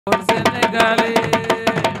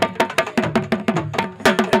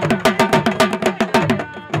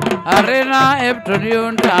Arena HEBDO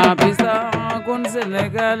bisa kon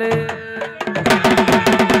Sénégalais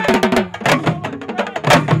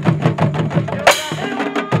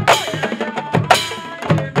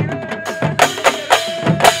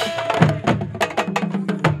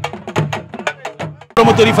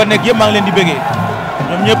promoteur yi fa nekk yëpp maa ngi leen di bëggee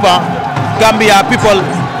ñoom ñëpp Gambia people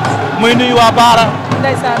muy nuyu waa Baara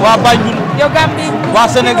waa Banjul yow Gambi waa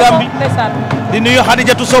Sénégal bi di nuyu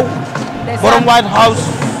Khadijatou Sow borom White House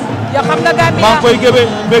yow xam nga Gambia maa ngi koy gëbee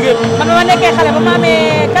bëggee man ba ma nekkee xale ba ma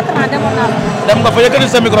amee 4 ans demoon naa dem nga fa yëkkati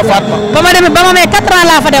sa micro Fatma ba ma amee 4 ans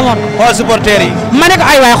laa fa demoon xool supporters yi ma ne ko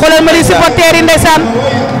ay waay xoolal ma li supporters yi ndeysaan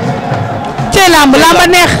ci lamb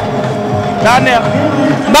neex daa neex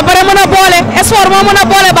ba pare mën a boole sport moo mën a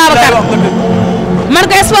boole Babacar man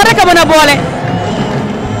ko sport rek a mën a boole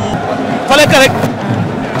fale ka rek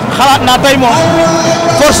xalaat naa tey moom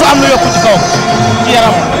force am lu yokku ci kaw ci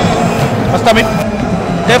yaram parce que tamit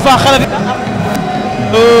des fois xale di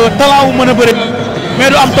talent wu mën a bëri mais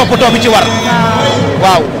du am toppatoo bi ci war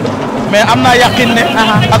waaw mais am naa yaqin ne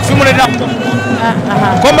ak fi mu ne daal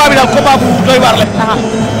combat bi daal combat bu doy waar la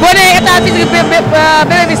boo nee état physique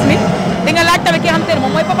Bébé Bismi di nga laaj tamit ki nga xamante ne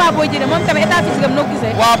moom mooy Papa Boy Djiné moom tamit état physique am noo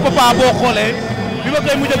gisee waaw Papa boo xoolee bi ma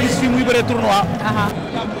koy mujj a gis fii muy bëree tournoi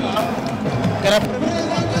keroog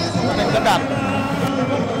dañ ko daan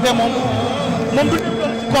te moom du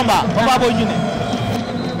combat Papa Boy Djiné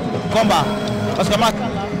combat parce que macha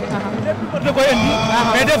allah da koy indi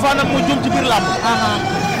mais des fois nag mu jum ci biir làmb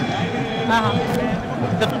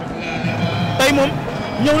tey moom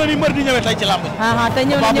ñëw na ni mbër di ñëwee tey ci làmb te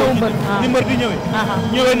ñëw na ñëw mbër ni mbër di ñëwee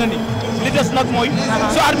ñëwee na ni li des nag mooy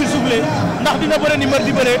su arbitre soufflé ndax dina bëre ni mbër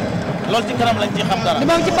di bëree loolu ci kanam lañ ci xam dara li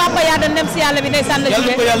moom ci papa yaa dañ dem si yàlla bi ndeysaan la jógee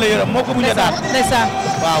yàlla ko yàlla yërëm moo ko mujjee daan ndeysaan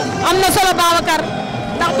waaw am na solo Babacar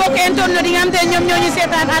ndax bokk internet yi nga xam te ñoom ñoo ñu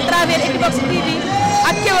seetaan à travers Equivox TV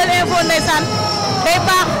ak Kewel Info ndeysaan day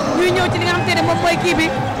baax ñuy ñëw ci li nga xam te ne moom mooy kii bi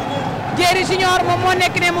Jéeri Junior moom moo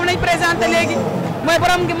nekk ne moom lañ présenté léegi mooy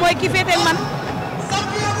borom gi mooy kii féete man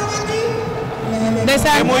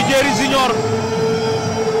ndeysaan mooy Jéeri Junior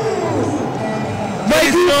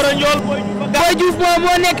Jéeri Junior a njool Boy Diouf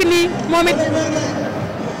moo nekk nii moom it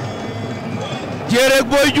Jéeri ak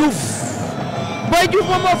Boy Diouf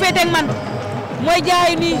moom moo féete man mooy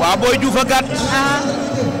jaay nii waaw Boy Diouf a gàtt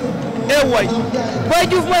way Boy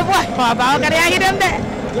Diouf mooy waaw Babacar yaa ngi dem de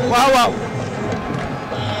waaw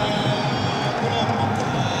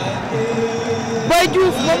Boy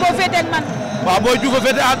Diouf moom moo féete ak man waaw Boy Diouf a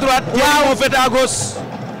féete à droite Jéeri moo féete à gauche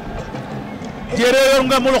Jéeri yor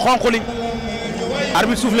nga mu lu xonq li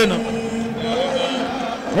arbitre soufflé na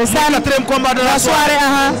c'est le quatrième combat de la soirée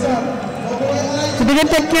su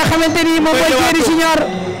diggante ki nga xamante ni moom mooy Jéeri Junior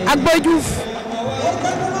ak Boy Diouf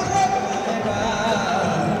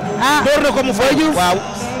door na ko mu fay Diouf waaw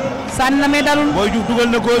sànni na mais dalul Boy Diouf dugal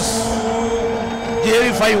na gauche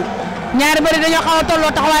Jéeri fayu ñaari bëri dañoo xaw a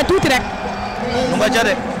tolloo taxawaay tuuti rek mu nga ca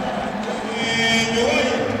de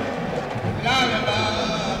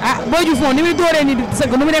Boy Diouf moom ni muy dooree ni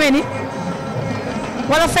sëgg nu mu demee ni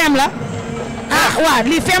wala feem la waaw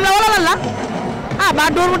lii feem la wala lan la ba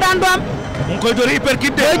door mu daan do am mu ngi koy door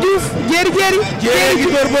hyperkit de Boy Diouf Jéeri gi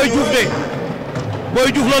door Boy Diouf de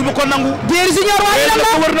Boy Diouf loolu bu ko nangu Jéeri Junior waay lan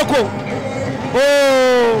la wër na ko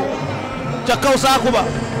ca kaw saaku ba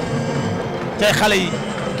tey xale yi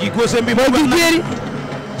kii góosam bi Boy Diouf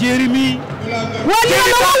Jéeri mi waaw lii lan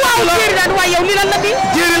la waaw Jéeri daan waay yow lii lan la bi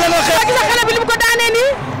Jéeri la nga xeex gis nga xale bi li mu ko daanee nii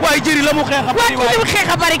waaye Jéeri la mu xeex a bari waaw li mu xeex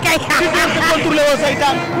a bari kay di contrôlé woo say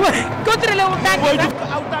tànk contrôlé wu tànk Boy yi Diouf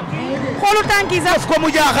aw tànk yi xoolu tànk yi sax def ko mu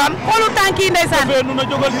jaaxaan xoolu tànk yi ndeysaan fee nu na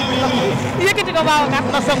jógal nit ñi yëkkati ko Babacar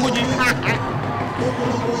na sangu ji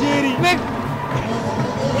Jéeri mais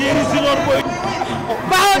Jéeri Junior Boy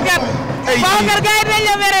Babacar gars yi dañ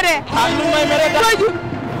la mere de nu may mere da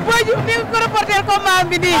Boy Diouf ni ko reporter combat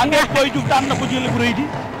bi nii Boy Diouf daan na ko jël bu rëy di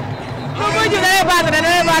Boy Diouf da lay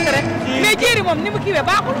battre rek mais Jéeri moom ni mu kiiwee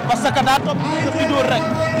baaxul parce que daa topp di dóor rek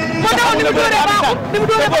moo taxoon ni mu dóoree baaxul ni mu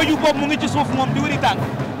dóoree Boy Diouf boobu mu ngi ci suuf moom di wëri tànk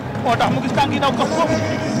moo tax mu gis tànk yi daw ko foofu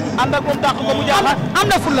ànd ak moom dàq ko mu jaaxal am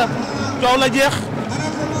na fulla coow la jeex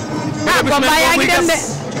combat yaa ngi dem de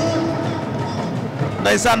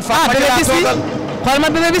ndeysaan fa Bébé Bismi xool ma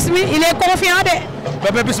Bébé Bismi il est confiant de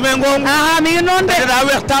Bébé Bismi ngoom mi ngi noonu de daa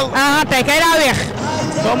weex tal tey kay daa weex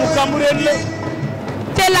doomu Cambérène la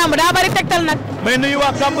te lamb daa bari tegtal nag may nuyu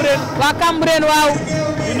waa Cambérène waaw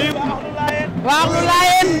di nuyu waa Axlu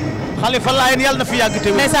Laayeen Xalifa Laayeen yàlla na fi yàgg te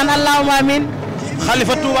wér ndeysaan allahumma amin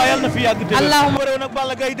Xalifa Touba yàlla na fi yàgg te wér allahumma réew nag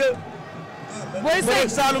Balla Gaye 2 Boy Sey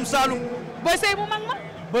Saalum Boy Sey mu mag ma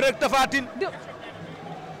bëreeg Tapha Tine.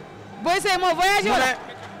 Boy Seye moo voyagé wala.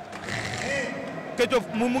 Ketchup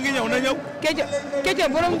mu ngi ñëw na ñëw.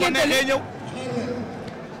 Ketchup borom ngeen tëlu ñëw.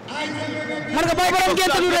 man nga booy borom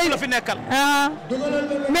ngeen tëlu rëy la fi nekkal.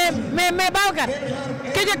 mais Babacar.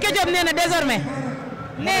 Ketchup nee na désormais.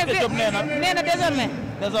 nee na désormais.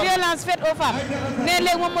 violence faite aux femmes. nee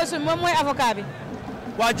léegi moom mooy avocat bi.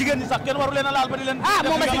 waa jigéen ñi sax kenn waru leen a laal ba di leen.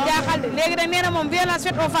 moom a si jaaxal de léegi nag nee na moom violence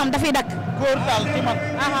faite aux femmes dafay dakk. góor daal ci man.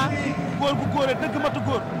 góor bu góoree dëgg matu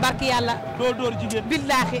góor. barki yàlla. doo dóor jigéen.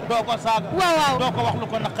 billaahi. doo ko saaga. waaw doo ko wax lu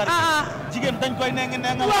ko naqari. jigéen dañ koy nengi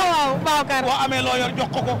nengal. waaw Babacar. boo amee loo yor jox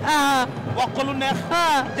ko. wax ko lu neex.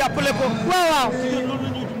 jàppale ko. waaw. jigéen loolu la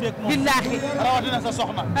ñuy dundee ak moom. billaahi. rawatina sa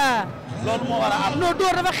soxna. loolu moo war a am. non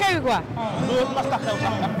dóor dafa xewi quoi. dóor mas ta xew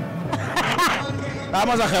sax kat. daa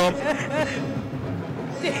mas a xewam.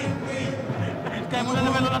 kay mu ne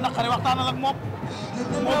demee loolu naqari waxtaanal ak moom.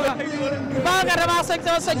 Babacar damaa soj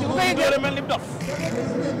sama soj bu ko yëgee mel ni dof.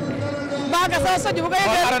 Babacar sama soj bu ko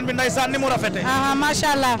yëgee. aran bi ndeysaan ni mu rafetee. macha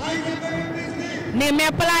allah.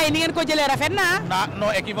 mais plat yi ni ngeen ko jëlee rafet na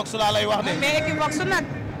non Equivox laa lay wax de. mais Equivox nag.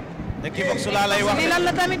 Equivox laa lay wax de lii lan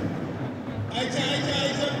la tamit.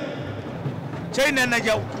 cey Nene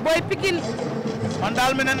Jaw. booy Pikine. man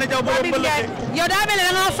daal mi Nene Jaw booy mbëlëte. yow daa mel ne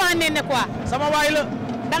da ngaa faa Nene quoi. sama waay la.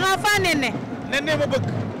 da ngaa faa Nene. Nene ma bëgg.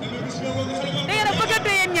 da ngeen a bëggante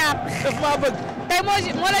yéen ñaar. daf maa bëgg. tey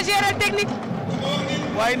moo la gérer technique.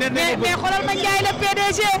 waaye Nene ma bëgg mais xoolal ma Ndiaye la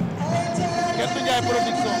PDG. kenn du Ndiaye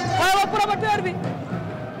production. xoolal ma promoteur bi.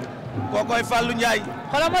 kookoy Fallou Ndiaye.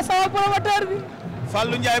 xoolal ma sama promoteur bi.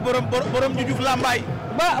 Fallou Ndiaye borom Jujuf Lambaay.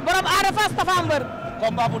 borom Ada Fass Tafa Mbër.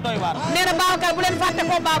 combat bu doy waar. nee na Babacar bu leen fàtte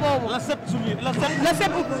combat boobu. la 7 juillet la 7. le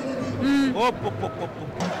 7 août. hop.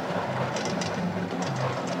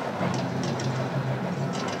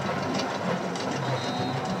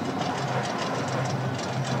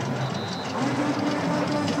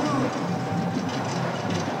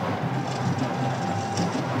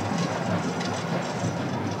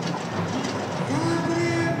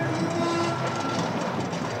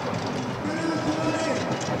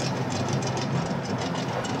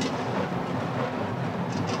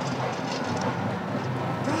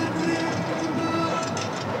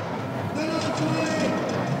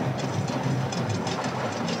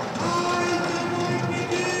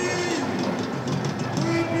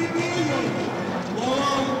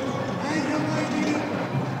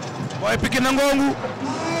 Boy Pikine na ngongu.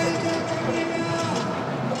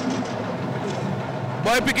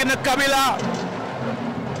 Boy Pikine ak Kabila.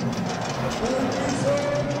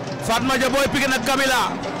 Fatma Dia Boy Pikine ak Kabila.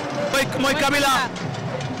 mooy Kabila.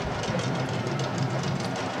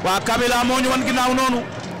 waa Kabila moo ñu wan ginnaaw noonu.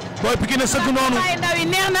 Boy Pikine sëgg noonu. ndaw yi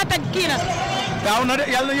neex na taj kii na. gaaw na de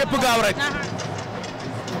yàlla na yëpp gaaw rek.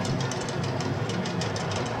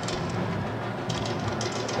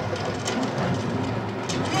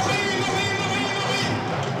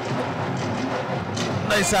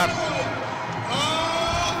 ndeysaan.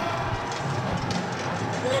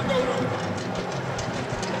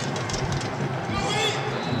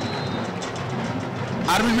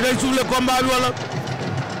 arbitre bi day soufflé combat bi wala.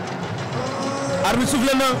 arbitre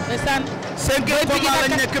soufflé na. ndeysaan. 5e combat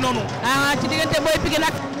lañ nekk noonu. ci diggante Boy Pikine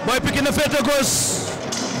ak. Boy Pikine na féete gauche.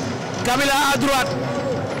 Kabila à droite.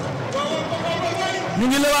 ñu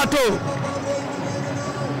ngi lewaatoo.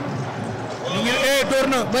 ñu ngi door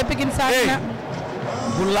na. Boy Pikine saak na.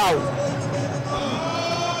 bu laaw.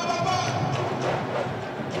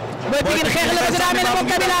 Boy Pikine xeex la bëgg daa mel ne moom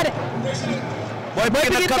Kabila de. Boy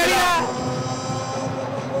Pikine ak Kabila.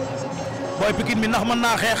 Boy Pikine mi ndax mën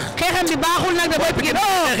naa xeex. xeexam bi baaxul nag de Boy Pikine.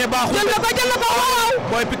 xeexe baaxul jël na ko waaw.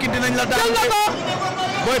 Boy Pikine dinañ la daan. jël na ko.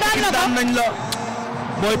 Boy Pikine daan nañ la.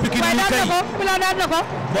 Boy Pikine mi kay Kabila daan na ko.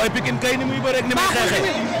 Boy Pikine kay ni muy bëreeg ni muy xeexee.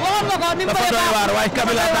 waxoon nga ko ni mu dafa bëree doy waar waaye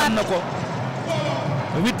Kabila daan na ko.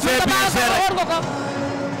 8 fait bien serré. waxoon nga ko.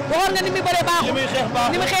 waxoon nga ni muy bëree baaxul. ni muy xeex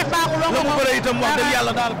baaxul ni muy xeex baaxul wax nga ko. la mu bëree itam wax dëgg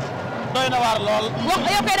yàlla daal doy na waar lool. wax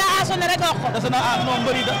yow kay daa asonné rek wax ko. des na non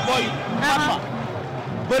mbëri da booy. Fatma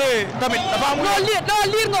bëree tamit dafa am.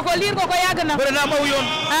 liir nga ko yàgg na. bëri naa maw yoon.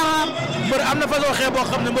 mbër am na façon xeex boo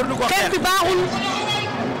xam ne mbër du ko xeex. xeex bi baaxul.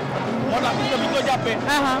 moo tax gis nga bi ñu ko jàppee.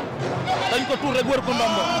 dañ ko tuur rek wër ko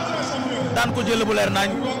ndombo. daan ko jël bu leer nañ.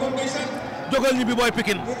 jógal ñi bi Boy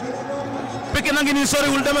Pikine. Pikine a ngi nii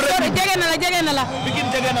soriwul dama rek. jege na la. Pikine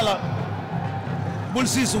jege na la. bul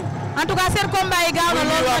siisu. en tout cas seen combat yi gaaw na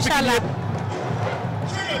lool macha allah.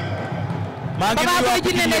 maa ngi nuyu waa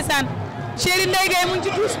Pikine ndeysaan. chéri Ndeye Gueye mu ngi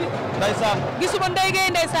ci tuus bi. ndeysaan. gisuma Ndeye Gueye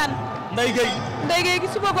ndeysaan. Ndeye Gueye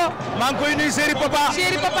gisuma ko. maa ngi koy nuyu chéri papa.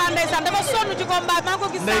 chéri papa ndeysaan dafa sonn ci combat maa ngi ko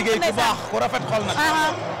gis. Ndeye Gueye ku baax ku rafet xol nag.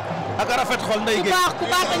 ak rafet xol Ndeye Gueye ku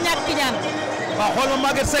baax te ñàkk ki ñaan. waaw xool ma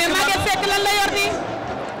Maguette Seck. mais Maguette Seck lan la yor nii.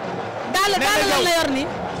 daal lan la yor nii.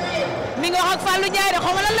 mi ngi wax ak Fallou Ndiaye de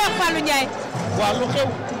xaw ma lan la wax Fallou Ndiaye. waaw lu xew.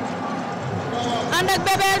 ànd ak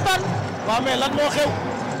bébé Elton. waaw mais lan moo xew.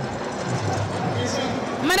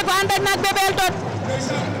 ma ne ko ànd ak naag bébé Elton.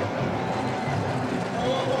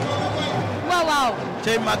 waaw waaw.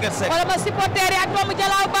 cey Maguette Seck. xoolal ma supporter yi ak doomu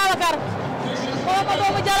Jalaaw Babacar. xoolal ma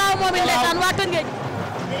doomu Jalaaw moom it ndeysaan waa Tëngéej.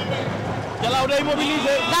 Jalaaw day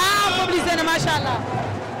mobilisé. daa mobilisé na macha allah.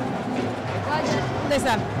 waa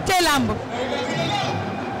ndeysaan cey lamb.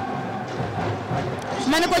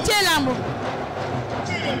 ma ne ko cey lamb.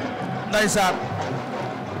 ndeysaan.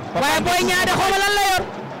 waaye booy ñaade xaw ma lan la yor.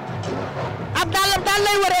 ab daal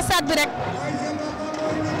lay wëree stade bi rek.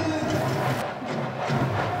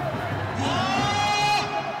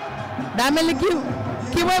 daa mel ni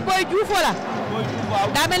kii mooy Boy Diouf wala.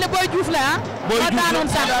 daa mel ni Boy Diouf la ah. moo daanoon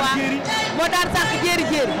sànq waaw moo daan sànq jéeri.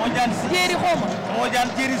 jéeri xaw ma. moo daan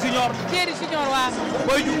jéeri junior. jéeri junior waaw.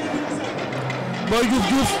 Boy Diouf. Boy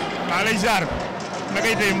Diouf. maa lay jaar.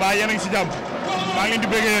 nakay tey mbaa yéen a ngi si jàmm. maa ngi leen di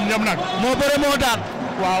bëggee yéen ñoom nag. moo bëre moo daan.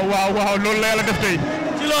 waaw loolu la yàlla def tey.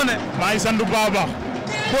 ci loo ne. maa ngi sant bu baax a baax.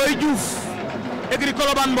 Boy Diouf. écrit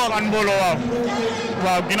Colobane mbooloo.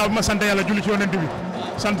 waaw ginnaaw bi ma sant yàlla julli ci yonent bi.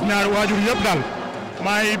 sant ñaari waajur yëpp daal.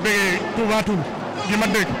 maa ngi bëggee Touba Toul gi ma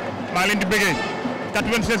dëkk. maa leen di bëggee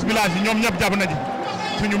 96 villages yi ñoom ñëpp jàpp nañu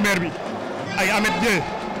suñu maire bi ay Ahmed Dieng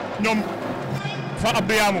ñoom fa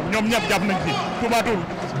Abdou Yamou ñoom ñëpp jàpp nañu ci Touba Toul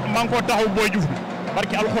maa ngi koo taxaw Boy Diouf bi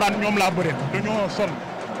barki alxuraan ñoom laa bëree dañoo sonn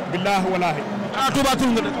billaahi walaahi. Touba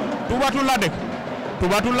Toul nga dëkk. Touba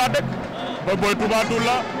Toul laa dëkk. booy Touba Toul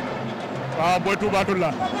la waaw booy Touba Toul la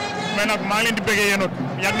mais nag maa ngi leen di bëggee yéen it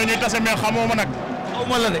yàgg nañuy tase mais xamoo ma nag. xaw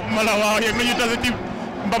ma la de. waaw yàgg nañuy tase ci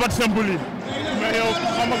mbabat simple yi mais yow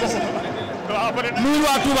xam nga ko. waaw peut être nuyu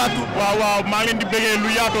waa Touba Toul. waaw maa ngi leen di bëggee lu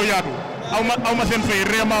yaatu aw ma seen fay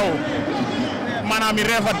réemaawo maanaam i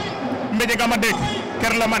reefat mbéje ga ma dégg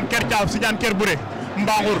ker la man ker caaf si jaan ker bure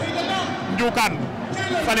mbaaxur njuukaan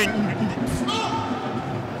fale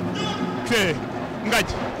fee ngaj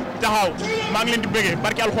taxaw maa ngi leen di bëggee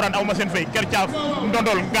barki alxuraan aw ma seen fay ker caaf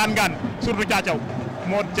ndondol ngaan surtout caacaw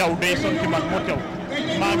moo caw day son ci man moo caw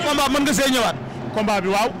maa ngi combat mën nga see ñëwaat. combat bi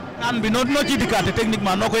waaw. gaan bi noo ciy dikkaate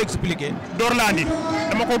techniquement noo koy expliqué. door laa andi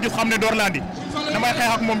dama ko gis xam ne door laa andi damay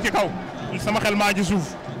xeex ak moom ci kaw sama xel maa ci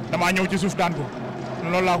suuf damaa ñëw ci suuf daan ko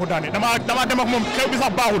loolu laa ko daane damaa dem ak moom xew bi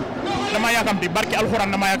sax baaxul damaa yàkkamti barki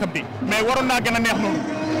alxuraan damaa yàkkamti mais waroon naa gën a neex noonu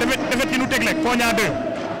defet ci nu tegle Koña 2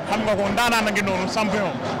 xam nga ko ndaanaan a ngi noonu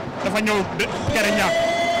champion dafa ñëw kere ñaak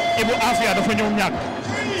Ibu Afia dafa ñëw ñaak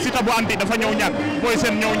Sita bu anti dafa ñëw ñaak Boy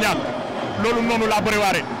Seen ñëw ñaak loolu noonu laa bëri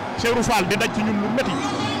waare Cheikh Fall di daj ci ñun lu métti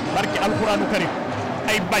barki alxuraanu karim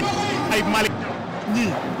ay bañ ay Malick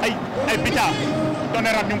ñii ay Pita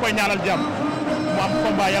donerat ñu ngi koy ñaanal jàmm mu am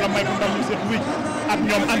combat yàlla may ko ndam ñu seet wicc ak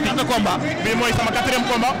ñoom anti ñaata combat. bii mooy sama 4e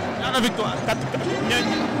combat. ñaata victoire.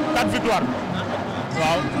 4 victoire.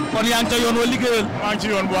 waaw kon yaa ngi ca yoon wa liggéeyal. maa ngi ci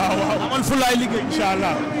yoon waaw. amoon fu laay liggéey. incha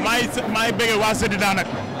allah maa ngi bëggee waa Sédida nag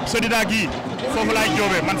Sédida gii foofu laay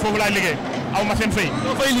joobee man foofu laay liggéey aw ma seen fay.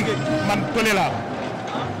 doo fay liggéey. man tole laa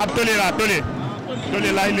ab tole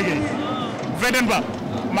laay liggéey. Veden ba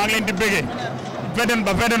maa ngi leen di bëggee Veden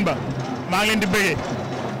ba maa ngi leen di bëggee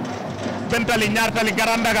Bentali ñaar tali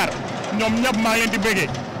Grand Dakar ñoom ñëpp maa ngi leen di bëggee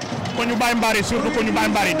ko ñu bàyyi mbaar yi surtout ko ñu bàyyi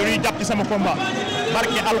mbaar yi dañuy jàpp ci sama combat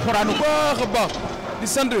barke alxuraanu baax a baax di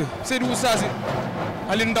sant Seydou Oustaz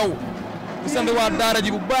Ali Ndaw di sant waa daara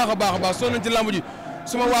ji bu baax a baax sonn nañ ci lamb ji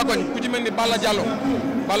suma waa koñ ku ci mel ni Balla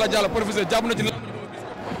Diallo professeur jàpp na ci lamb ji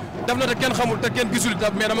def na te kenn xamul te kenn gisul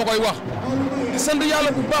mais dama koy wax di sant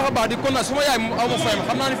yàlla bu baax a baax di kontaan suma yaay aw ma fay ma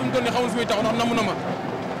xam naa ne fi mu toll nii xamul fi muy taxaw ndax namm na ma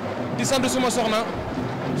di sant suma soxna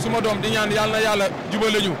suma doom di ñaan yàlla na yàlla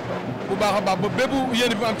jubale ñu bu baax a baax ba bépp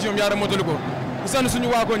yéen bi am ci ñoom yaara motali ko di sant suñu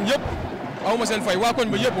waa koñ yëpp aw ma seen fay waa koñ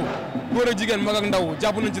ba yëpp góor ak jigéen mag ak ndaw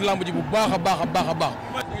jàpp nañ ci lamb ji bu baax a baax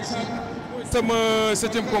sama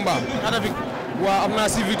 7e combat. waaw am naa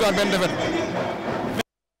 6 victoire benn défaite.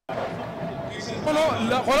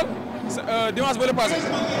 xoolal dimanche ba le passé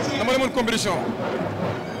dama demoon compétition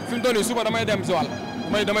fi mu toll nii suba damay dem Joal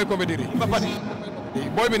damay compétir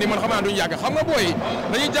booy bi nii man xam naa duñu yàgg xam nga booy yi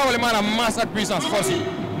dañuy jaawale maanaam masse ak puissance force yi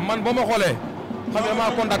man boo ma xoolee xam nga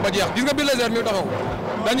damaa contact ba jeex gis nga bi léger mi taxaw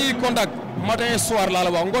dañuy contact matin et soir laa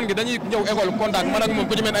la wax ngoon gi dañuy ñëw école contact man ak moom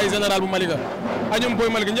ku ci mel ay général bu Malika ak ñoom booy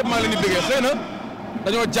Malika ñëpp maa ngi leen di bëggee xëy na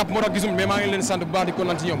dañoo jàpp moo tax gisum mais maa ngi leen sant bu baax di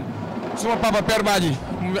kontaan ci ñoom suma papa père Badji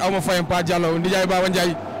mu aw ma fayam Pa Diallo Ndiaye Baba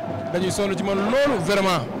Ndiaye dañuy sonn ci man loolu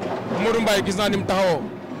vraiment Modou Mbaye gis naa ni mu taxawoo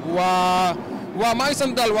waa waaw maa ngi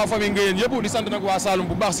sant daal waa famille Ngéyeen yëpp di sant nag waa Saloum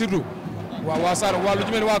bu baax surtout waaw waa Saloum waa lu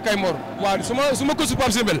ci mel waa Kaymor waa su ma ko su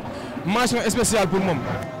Pape Simbel mention spéciale pour moom.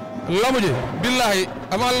 lamb ji billahi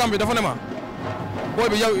avant lamb bi dafa ne ma booy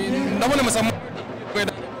bi yow dafa ne ma sax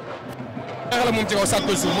xale moom ci kaw sàkk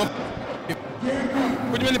ko suuf moom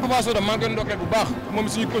ku ci mel ni Papa Soda maa ngi koy ndokkeel bu baax moom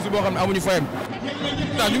suñu kosi boo xam ne amuñu fayam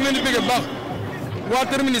ñu ngi leen di bëggee bu baax waa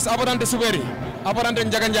terminus apparenté super yi apparenté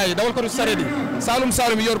Njaga Njaay yi dawal ko saret yi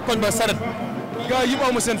Saloum yi yor koñ ba saret gars yëpp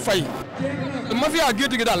aw ma seen fay mafia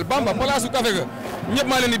gétt gi daal Bamba place su café ga ñëpp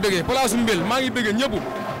maa leen di bëggee place su Mbel maa ngi bëggee ñëpp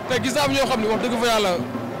te gis naa ñoo xam ne wax dëgg fa yàlla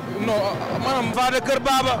non maanaam fa de kër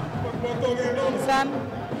Baba san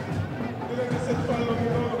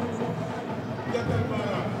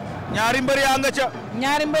ñaari mbër yaa nga ca.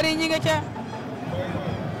 ñaari mbër yi ñi nga ca.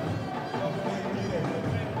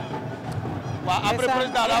 waaw après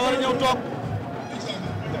président daa war a ñëw toog.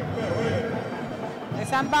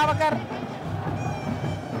 ndeysaan Babacar.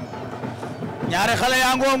 ñaari xale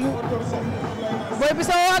yaa ngongu. Boy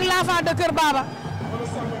Bissau ak l'enfant de Kër Baba.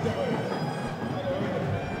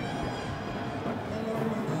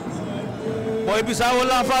 Boy Bissau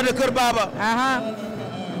l'enfant de Kër Baba.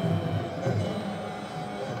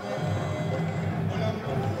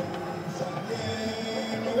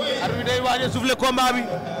 arbitre day waaj a souffler combat bi.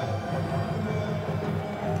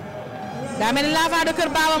 daa mel ni l'enfant de Kër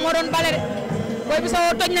Baba moo doon bale de Boy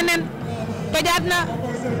Bissau toj na nen tojaat na.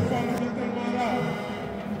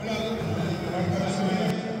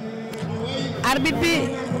 arbitre bi.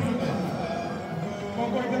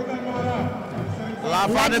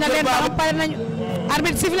 l'enfant de Kër Baba pare nañu.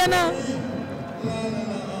 arbitre sifflé na.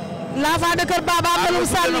 l'enfant de Kër Baba am na lu mu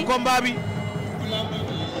sànni combat bi.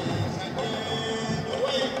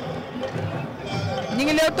 ñu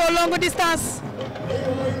ngi leew toll longue distance.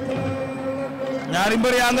 ñaari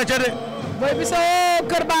mbër yaa nga ca de. Boy Bissau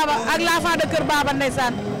Kër Baba ak l'enfant de Kër Baba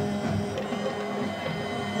ndeysaan.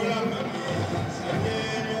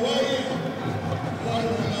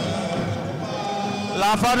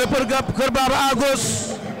 l'enfant de Kër Baba à gauche.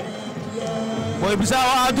 Boy Bissau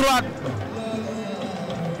à droite.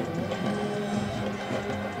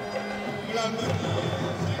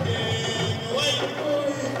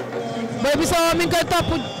 Boy Bissau mi ngi koy topp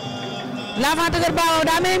l'enfant de Kër Baba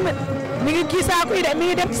daa mel mi ngi kii saaku yi de mi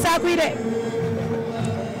ngi dem ci saaku yi de.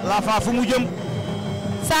 l'enfant fu mu jëm.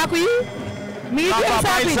 saaku yi. mi ngi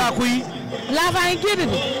jël saaku yi. l'enfant yi génn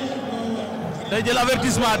di. day jël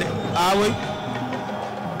avertissement de. ah oui.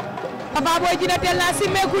 Papa Boy Djiné teel naa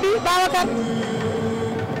simmeeku di Babacar.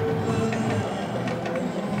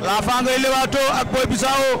 l'enfant ngay lewaatoo ak Boy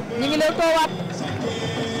Bissau. ñu ngi lew too waat.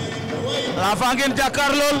 l'enfant ngeen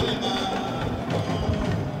jàkkaar lool.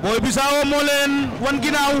 Boy Bissau moo leen wan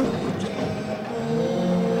ginnaaw.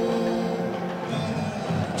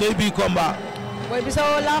 cey bi combat. Boy Bissau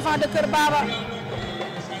l'enfant de Kër Baba.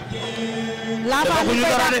 l'enfant bi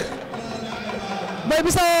koy dàq. Boy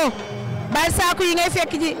Bissau bàyyi saaku yi ngay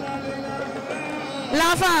fekk ji.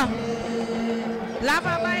 l'enfant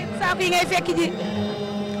bàyyi saaku yi ngay fekk ji.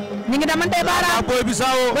 ñu ngi damante baaraam. Boy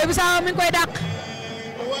Bissau mi ngi koy dàq.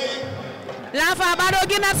 l'enfant ba doo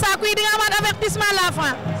génnaat saaku yi di nga amaat avertissement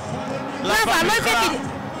l'enfant. l'enfant looy fekk ji.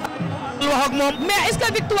 wax ak moom. mais est-ce que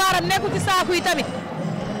victoire am nekkul ci saaku yi tamit.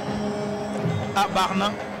 ah baax na.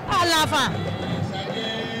 ah l'enfant.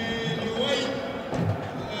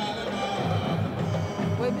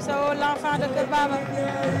 Boy Bissau l'enfant de Kër Baba.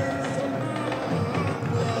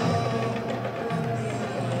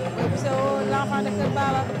 Boy Bissau l'enfant de Kër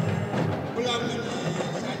Baba.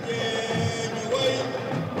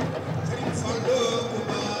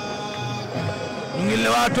 ñu ngi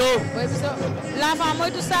lewaatoo. Boy Bissau l'enfant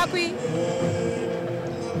moytu saaku yi.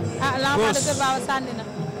 ah l'enfant de Kër Baba sànni na.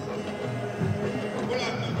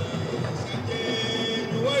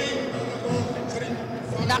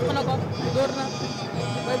 dàq na ko dóor na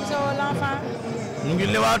Boy Bissau l'enfant. ñu ngi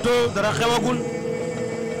lewaatoo dara xewagul.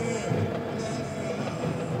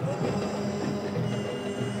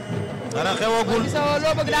 dara xewagul. Boy Bissau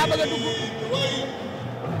loo bëgg daa bëgg a dugg.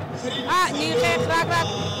 ah ñi ngi xeex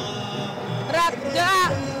raak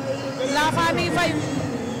l'enfant mi ngi fayu.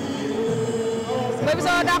 Boy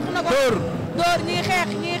Bissau dàq na ko. dóor ñi ngi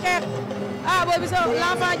xeex ah Boy Bissau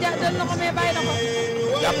l'enfant jël na ko mais bàyyi na ko.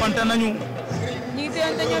 jàppante nañu. ñi ngi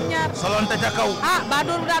téyante ñoom ñaar. solonte ca kaw. ah ba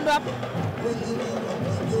dóor bu daan du am.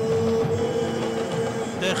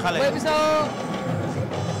 tey xale. Boy Bissau.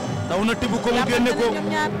 daw na tibb ko mu génne ko. ñoom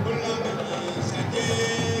ñaar.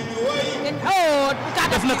 oh.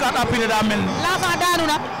 def na carte appui daa mel ni. l'enfant daanu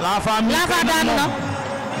na. l'enfant daanu na.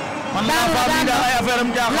 man l'enfant bi daal ay affaire am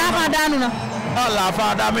jaaxal na. l'enfant daanu na. ah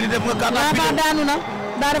l'enfant daa mel ni def nga carte appui. l'enfant daanu na.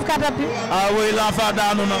 daa def carte d'identité. ah oui l'enfant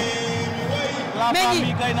daanu na. mais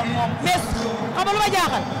ñi kay nag moom. mais xam nga lu ma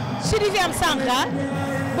jaaxal si di fi am sànq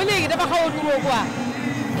ba léegi dafa xaw a nuroo quoi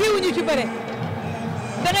kii wu ñu ci bëre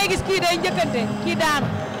da ngay gis kii day njëkkante kii daanu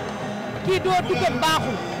kii doo duggat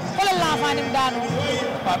baaxul xoolal l'enfant ni mu daanoo.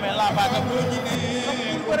 waaw mais l'enfant nag.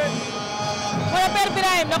 wala père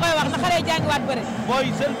Birahim da koy wax na xale yi jàngiwaat bëre. booy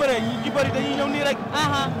seen bëre ñi ci bëri dañuy ñëw nii rek.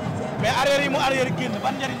 mais arrière yi mu arrière génn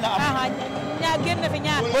ban njëriñ la am. ñaar génn na fi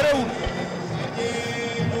ñaar. bëreewul.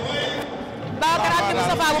 Babacar Abdou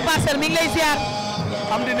Moustapha bu Parcelles mi ngi lay ziar.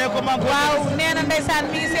 am di ne ko maa ngi koy. waaw nee na ndeysaan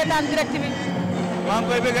mi ngi seetaan direct bi. maa ngi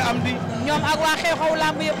koy bëgg am di. ñoom ak waa xew-xewu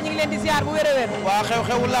lamb yëpp ñu ngi leen di ziar bu wér a wér. waa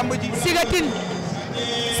xew-xewu lamb ji. Sigatin.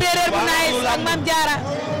 séeréer bu naayis ak Mame Diarra.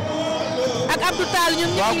 ak Abdou Tall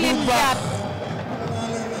ñoom ñu ngi leen di ziar.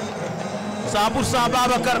 100%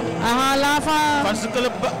 Babacar. l'enfant. parce que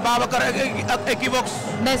Babacar ak Equivox.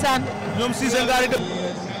 ndeysaan. ñoom Cissé Ngari dëpp.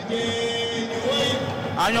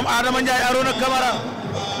 ñoom Adama Ndiaye Arona Camara.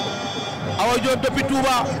 Awa Diop depuis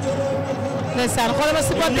Touba. ndeysaan xoolal ma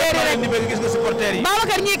supporter yi rek ñi bëgg gis nga supporter yi.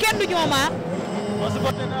 Babacar ñii kenn du ñoom ma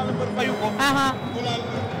supporter naa la mbër fayu ko.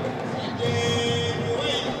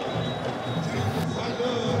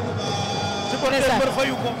 supporter mbër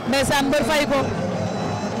fayu ko. ndeysaan mbër fayu ko.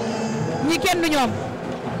 ñi kenn du ñoom.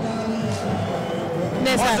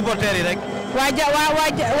 ndeysaan supporter yi rek. waa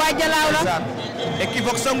Jalaaw la.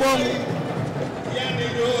 Equivox sa ngoongu.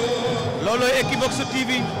 loolooy Equivox TV.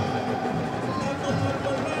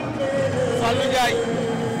 Fallou Ndiaye.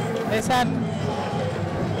 ndeysaan.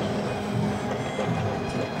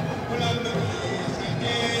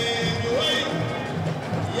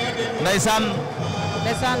 ndeysaan.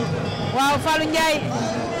 ndeysaan. waaw Fallou Ndiaye.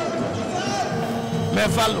 mais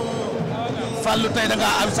Fallou tey da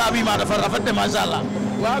ngaa am saa bii maa dafa rafet de macha allah.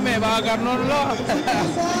 waaw mais Babacar noonu la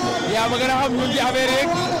yaa ma gën a xam ñun ci affaire yeeg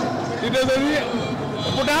di désolé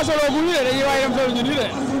pourtant solo bu ñu de dañuy waay dem solo ñu nii de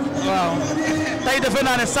waaw. tey defe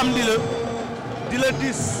naa ne samedi la di la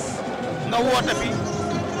 10 nga woote fi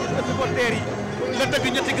nga supporter yi nga tëgg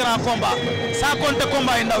ñetti grand combat sans compter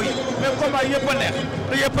combat yi ndaw yi mais combat yëpp a neex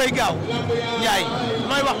te yëpp ay gaaw Ndiaye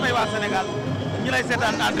nooy wax tey waa Sénégal ñi lay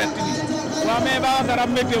seetaan en direct bi. waaw mais Babacar am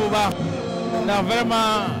mbégte bu baax ndax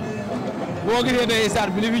vraiment boo gisee tey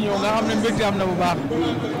stade bi li fi ñëw nga xam ne mbégte am na bu baax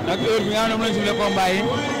ak heure bi nga xam ne moom lañ suñu combat yi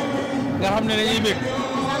nga xam ne dañuy bég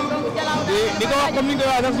di ko wax comme ni nga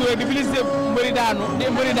koy wax sax suwee di félicité mbëri daanu di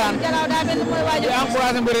mbëri daan di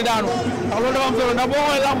encouragé mbëri daanu ndax loolu dafa am solo ndax boo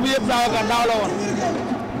xoolee lamb bi yëpp Babacar daaw la woon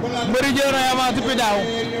mbëri jël na avant depuis daaw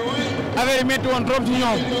affaire yi métti woon trop ci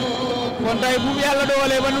ñoom kon tey bu yàlla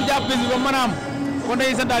dogalee ba nu jàpp bis bi ba mën a am kon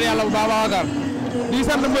dañuy santaat yàlla bu baax Babacar di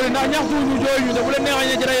sant mbëri ndax ñaxtu ñu jooy ñu te bu leen neexee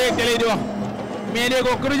ñu ci rajo yeeg télé di wax mais dégg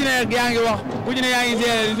ko ku ci ne yaa ngi wax ku ci ne yaa ngi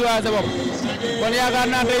seere di suwaay sa bopp kon yaakaar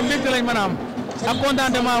naa tey mbégte lañ mën a am ak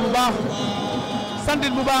contentement bu baax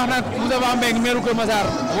santit bu baax nag Moussa Ba Mbengue maire Kër Massar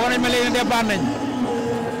woo nañ ma léegi ne départ nañ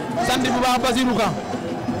santit bu baax Basirou Ka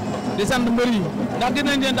di sant mbër yi ndax gis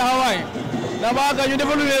nañ seen taxawaay ndax Babacar ñu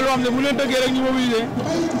defal lu leen loo xam ne bu leen tëggee rek ñu mobiliser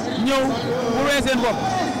ñëw pour wee seen bopp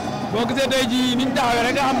boo gisee tey jii niñ taxawee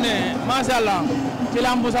rek nga xam ne macha allah ci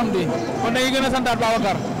lamb samedi kon dañuy gën a santaat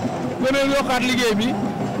Babacar gën a yokkaat liggéey bi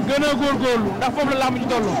gën a góorgóorlu ndax foofu la lamb ci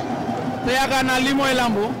toll te yaakaar naa lii mooy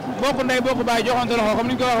lamb bokk ndey bokk baay joxante loxo comme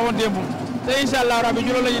ni ñu ko waxee woon démb te incha allah rabbi ci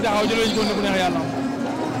loolu la ñuy taxaw ci loolu la ñu ko neex yàlla.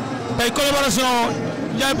 tey collaboration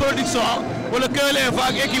Ndiaye production wala Kewel Info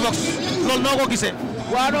ak Equivox loolu noo ko gisee.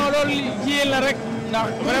 waaw non loolu ci yéen la rek ndax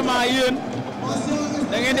vraiment yéen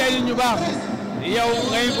da ngeen di ay nit ñu baax yow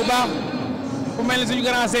nga nit ku baax ku mel ni suñu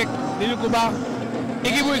grand sec di nit ku baax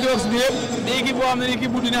équipe bu Equivox bi yëpp di équipe boo xam ne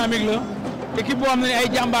équipe bu dynamique la équipe boo xam ne ay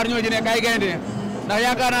jàmbaar ñoo ci nekk ay gaynde ndax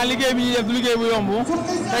yaakaar naa liggéey bi ñuy def du liggéey bu yomb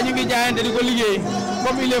te ñu ngi jaayante di ko liggéey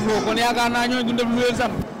comme il le faut kon yaakaar naa ñooñu du def lu leen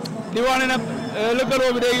sant di wax ne nag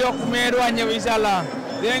lëkkaloo bi day yokk mais du wàññeeku incha allah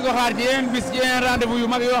dinañ ko xaar ci yeneen bis ci yeneen rendez-vous yu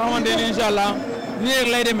mag yoo xamante ne incha allah nii rek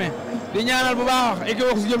lay demee di ñaanal bu baax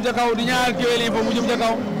Equivox jëm ca kaw di ñaanal Kewel Info mu jëm ca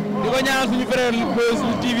kaw di ko ñaanal suñu frère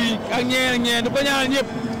suñu TV ak ñeneen ak ñeneen di ko ñaanal ñëpp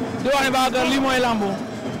di wax ne Babacar lii mooy lamb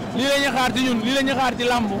lii la ñuy xaar ci ñun lii la ñuy xaar ci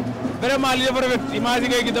lamb vraiment lii dafa rafet image yi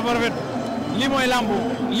ngay gis dafa rafet lii mooy lamb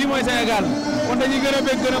lii mooy Sénégal kon dañuy gën a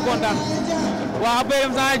bëgg gën a kontaan waaw après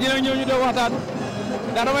dem saa dina ñëw ñu doon waxtaan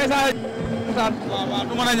ndax damay saa waxtaan. waaw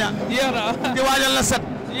du mën a ñaan. yéex na di waajal la set.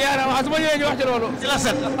 yéex na waaw su ma ñëwee ñu wax ci loolu. ci la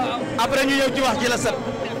set après ñu ñëw ci wax ci la set.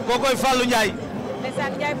 kookoy Fallou Ndiaye.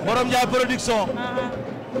 borom Ndiaye production.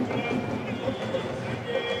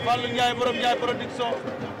 Fallou Ndiaye borom Ndiaye production.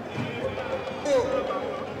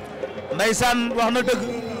 Ndeysaan wax na dëgg.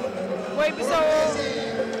 Boy Bissau.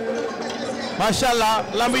 macha allah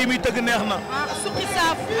lamb yi muy tëgg neex na. suqi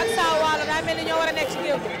saaf ak saa waalo daa mel ni ñoo war a nekk ci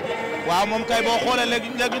géew. waaw moom kay boo xoolee léegi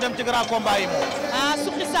ñu dem ci grand combat yi moom. ah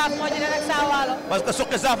suqi saaf moo ci des ak saa waalo. parce que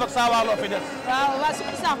suqi saaf ak saa waalo fi des. waaw waa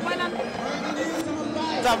suqi saaf mooy lan.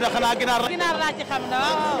 saaf de xanaa ginaar rek. ginaar laa ci xam ne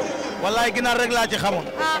waaw. wallaay ginaar rek laa ci xamoon.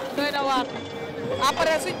 ah doy na waar.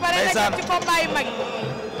 après suñ paree nga jëm ci combat yu mag yi.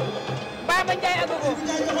 Baye Ma Ndiaye Agogo.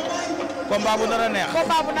 combat bu nar a neex.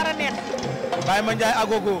 combat bu nar a neex. Baye Ma Ndiaye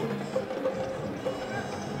Agogo.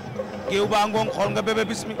 géew baa ngoon xool nga bébé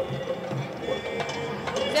bismi.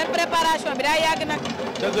 seen préparation bi daa yàgg nag.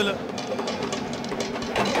 dëgg la.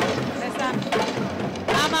 ndeysaan.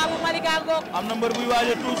 Ama bu Malika ngoog. am na mbër buy waaj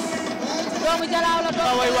a tuus. doomu Jalaaw la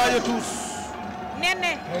doomu way waaj a tuus. nen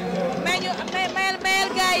ne. mayel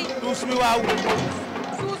gaay yi. tuus mi waaw.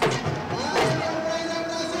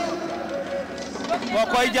 boo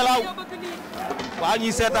koy Jalaaw. waaw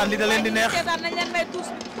ñuy seetaan li da leen di neex. seetaan nañ leen may tuus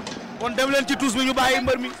bi. kon dem leen ci tuus mi ñu bàyyi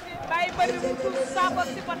mbër mi. bàyyi mbër mi mu tuus saa bopp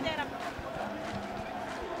supporteram.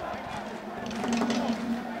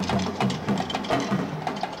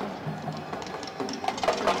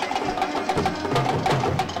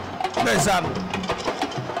 ndeysaan.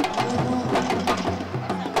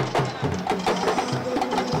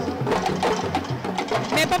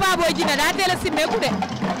 mais Papa Boy Djiné daa teel a simmeeku de.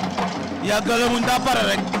 yàggale muñ daa pare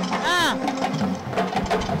rek. ah.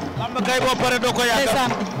 lamb kay boo pare doo ko yàggal.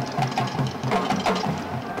 ndeysaan.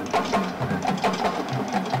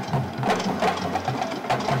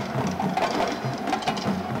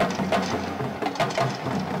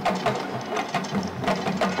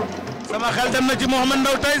 sama xel dem na ci Mohamed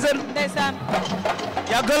Ndao Tyson. ndeysaan.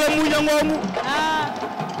 yàggale muñ a ngoomu. ah.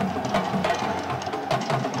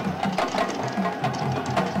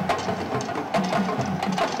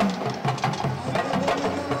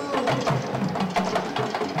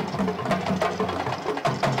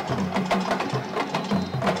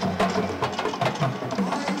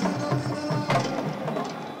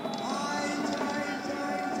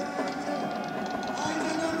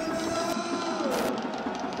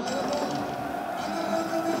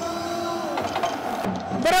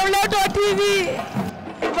 borom Leewtoo TV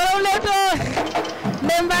borom Leewtoo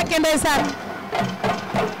Ndeye Mbacke ndeysaan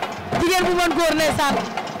jigéen bu mën góor ndeysaan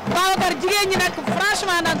Babacar jigéen ñi nag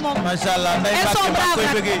franchement nag moom. macha allah Ndeye elles sont Mbacke maa braves koy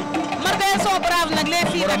nag bëggee. man de elles sont braves nag les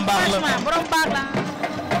filles nag franchement borom baax la.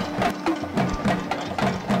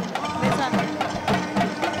 ndeysaan.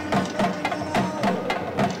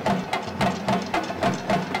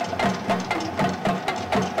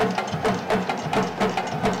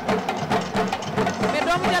 mais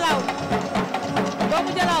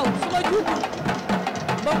doomu Jalaaw su ma juum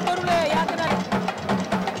ba mu bërulee yàgg na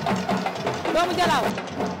de doomu Jalaaw.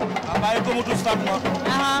 ah bàyyi ko mu tuus Fatma.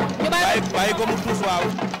 ñu bàyyi ko mu tuus waaw.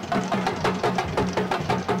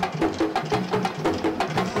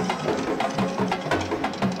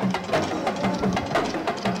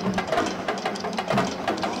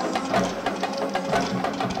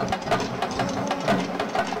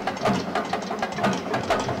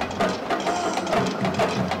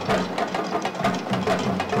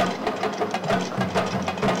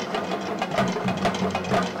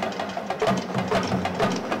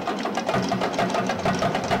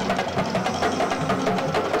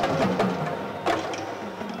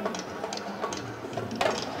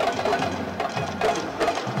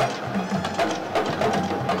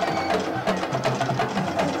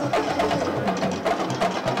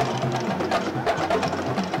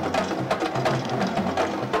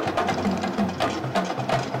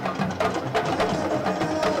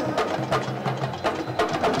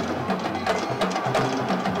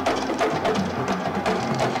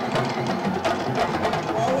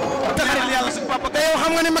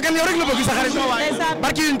 xam nga ne Makan yow rek la bëgg sa xarit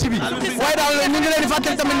barki yonent bi waaye daal ñu ngi leen di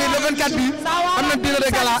fàttali tamit ni le 24 bi am na dîner de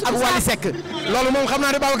gala ak Wally Seck loolu moom xam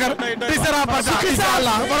naa ne Babacar ti sera partant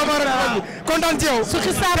inshallah kontaan ci yow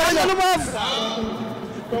suxi sa lu moof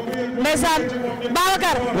ndeysaan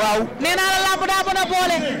Babacar waaw nee naa la lamb daa mën a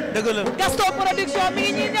boole dëgg la Gaston production mi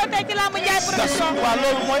ngi ñuy ñëw tey ci lamb Ndiaye production waaw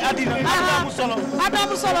loolu mooy addina amul solo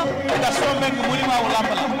amul solo Gaston meng mu ni maawu lamb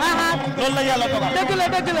la loolu la yàlla dogal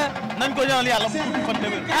dëgg la nañ ko ñaanal yàlla mu fan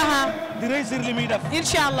demee di réussir li muy def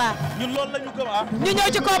inshallah ñun loolu la ñu gëm ñu ñëw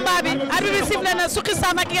ci combat bi arbitre bi sifflé na suqi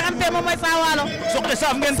saaf ak ki nga xam te moom mooy Saa Waalo suqi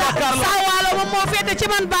saaf ngeen jàkkaarloo Saa Waalo moom moo féete ci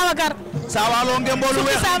man Babacar Saa Waalo ngeen mboolu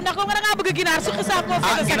weex suqi saaf ndax ko nga da ngaa bëgg ginaar suqi saaf moo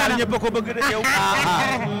féete sa ginaar kanam ñëpp ko bëgg de yow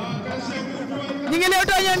ñu ngi leew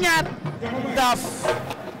too ñoom ñaar daaf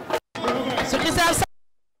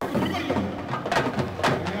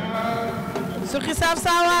suqi saaf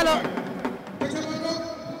Saa Waalo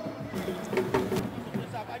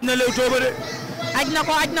na leew too ba de aj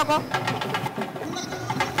na ko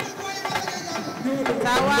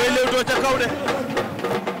saa waalo ngay léewtoo ca kaw de.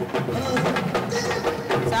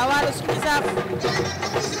 saa waalo suqi saaf.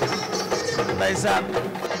 ndeysaan.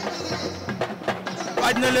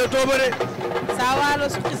 waaj na léewtoo ba de. saa waalo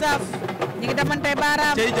suqi saaf. ñu ngi damantey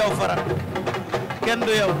baaraam. cey jaw fara. kenn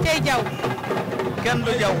du yow. cey jaw. kenn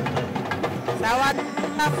du jaw. saa waalo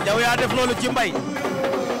saaf. jaw yaa def loolu ci mbay.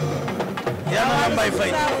 yaa na la mbay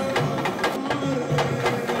fay.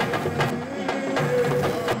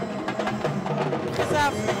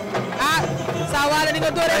 ah saa waalo ni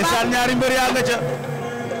nga dooree ndeysaan ñaari mbër yaa nga ca.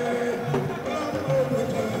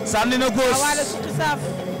 sànni na góos. saa waalo suqi saaf.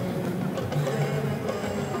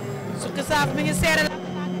 suqi saaf mi ngi seere la.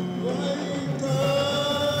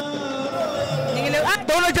 ñu ngi lew ah.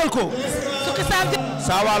 daw na jël ko. suqi saaf jël.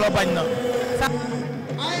 saa waalo bañ na.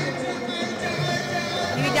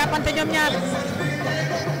 ñu ngi jàppante ñoom ñaar.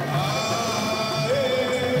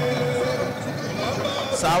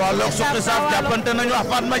 saa waalo suqi saaf jàppante nañu wax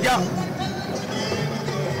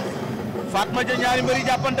Fatma Dia ñaari mbëri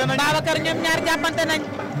jàppante nañu. Babacar ñoom ñaar jàppante nañ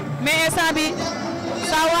mais instant bi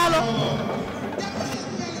saa waalo.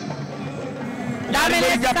 daa mel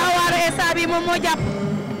ne saa waalo instant bi moom moo jàpp.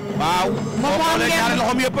 waaw moom moo am ñaari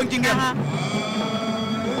loxoom yëpp a ngi ci ngeen.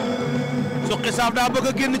 suqi saaf daa bëgg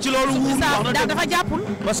a génn ci loolu. wuur wax na dëgg dafa jàppul.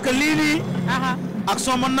 parce que lii nii.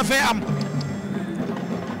 action mën na fee am.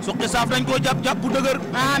 suqi saaf dañ koo jàpp bu dëgër.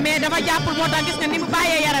 mais dafa jàppul moo tax gis nga ni mu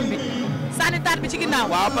bàyyee yaram bi. sànni taat bi ci ginnaaw.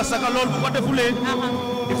 waaw parce que loolu bu ko defulee.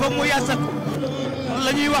 il faut mu yàcceeku. loolu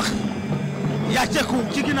la ñuy wax yàcceeku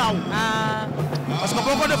ci ginnaaw. parce que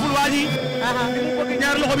boo ko deful waa ji. li mu bëgg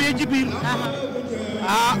ñaari loxo bi yee ci biir.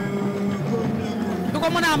 du ko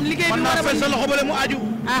mën a am liggéey bi mën naa fay sa loxo bale mu aju.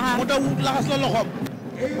 mu daw laxas la loxoom.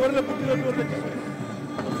 war la bëgg la door la ci.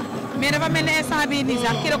 mais dafa mel ne instant bii nii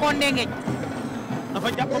sax ki da koo ndengeñ. dafa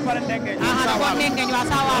jàpp ba pare ndengeñ. da koo ndengeñ waaw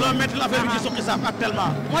saa waalo. looloo métti l'affaire bi ci suqi saaf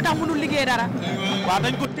actuellement. moo tax mënul liggéey dara. waaw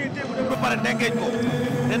dañ ko téye bu def ba pare ndengeñ ko.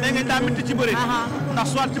 te ndengeñ daa métti ci bëri. ndax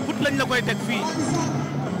soit ci put lañ la koy teg fii.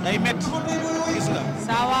 day métti gis nga.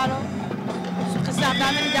 saa waalo suqi saaf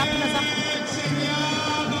daa mel ni jàpp na sax.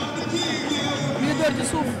 mi ngi door ci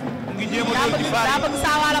suuf. mu ngi jéem a door ci faar yi daa bëgg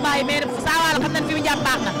saa waalo bàyyi mais saa waalo xam nañ fi mu jàpp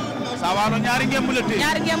baax na. saa waalo ñaari ngemb la téye.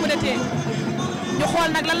 ñaari ngemb la téye. ñu xool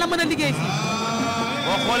nag lan la mën a liggéey fii.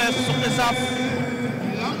 boo xoolee suqi saaf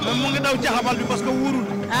même mu ngi daw caxabal bi parce que wóorul.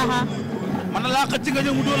 man na laa xëcc nga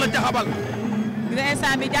ñëw mu doon la caxabal. dina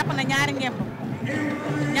instant bi jàpp na ñaari ngemb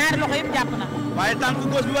ñaari loxo yëpp jàpp na. waaye tànk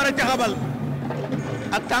gauche bi war a caxabal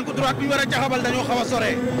ak tànk droite bi war a caxabal dañoo xaw a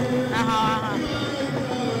soree.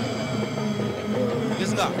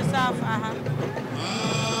 gis nga. suqi saaf.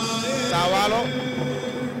 saa waalo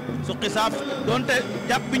suqi saaf donte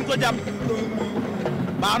jàpp biñ ko jàpp.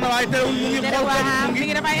 baax na waaye terewul mu ngi xool mi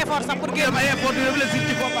ngi def ay effort sax pour génn. def ay effort di réfléchir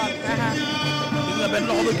ci combat. gis nga benn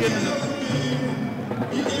loxo ba génn na.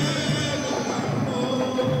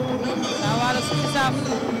 saa waalo suqi saaf.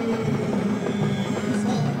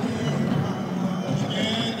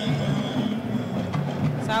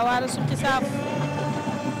 saa waalo suqi saaf.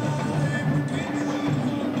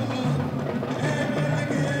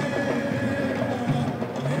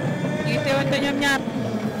 ñu ngi teewante ñoom ñaar.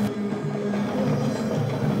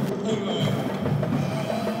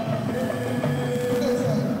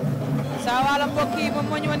 saa waalo mbokk yi moom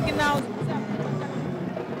moo ñu wan ginnaaw.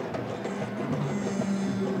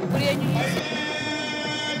 bu dee ñu ngi.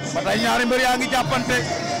 ba tey ñaari mbër yaa ngi jàppante.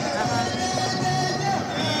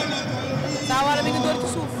 saa waalo mi ngi door ci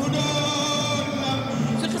suuf.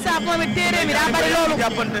 suqi saaf moom it téere mi daa bari loolu.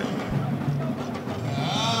 jàppante.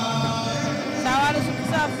 saa waalo suqi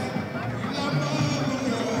saaf.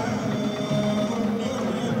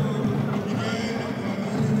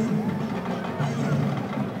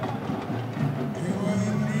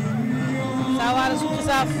 saa waalo suqi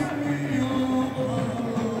saaf.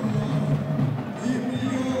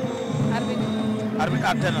 arbitre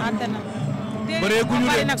àtte na. bëree guñu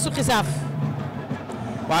de nag suqi saaf.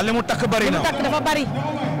 waaw li mu takk bari na li mu takk dafa bari.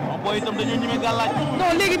 moom booy itam dañoo ñeme gàllaaj.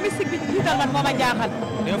 non léegi mystique bi jiital man moo ma jaaxal.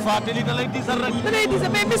 des fois te lii da lay diisal rek. da lay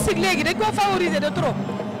diisal mais mystique léegi dañ koo favoriser de trop.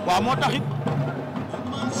 waaw moo tax it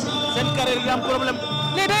seen carrière yi am problème.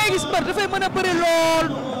 léegi da ngay gis mbër dafay mën a bëri lool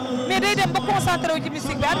mais day dem ba concentré wu ci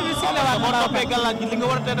mystique bi arbitre bi sifflé waat. boo toppee gàllaaj gi li nga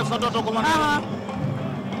war a tee def sa dootoo ko mën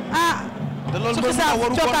te loolu suqi saaf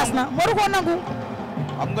cokkaas na waru koo nangu.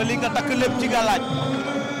 xam nga li nga takk lépp ci gàllaaj.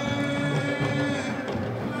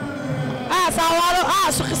 saa waalo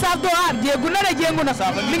suqi saaf doo jéegu na de jéegu na.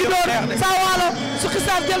 mi ngi door saa waalo suqi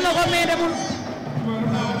saaf jël na ko mais demul.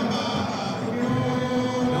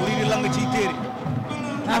 lii di lang ciy téere.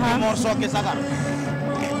 ak moor sooke sagar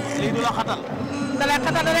lii du la xatal. da lay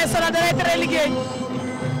xatal da lay sonal da lay tere liggéey.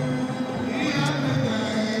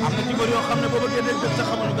 am na ci mbër yoo xam ne boo bëggee dégg sa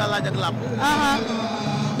xamuñu gàllaaj ak làmb.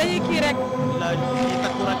 dañuy kii rek. laaj ñuy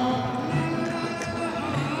takku rek.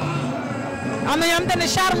 am na ñoo xamante ne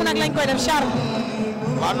charme nag lañ koy def charme.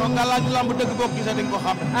 waaw non gàllaaj làmb dëgg boo gisee di nga ko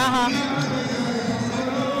xam.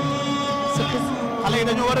 xale yi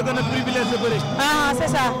dañoo war a gën a privilégié bëri. c'est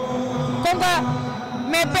ça comme que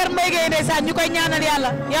mais Père Mbaye Gueye ndeysaan ñu koy ñaanal yàlla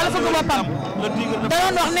fëgg boppam. le tigre da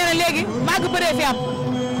doon wax nee na léegi màgg bëree fi am.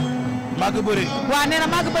 màgg bëri. waaw nee na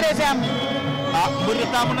màgg bëree fi am. mbër yi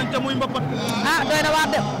taamu nañ ca muy mbapat. doy na waar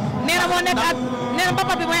de nee na moo nekk ak nee na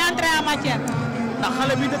mbapat bi mooy entrée en matière. ndax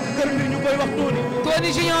xale bi dëkk kër mbir ñu koy wax Tony. Tony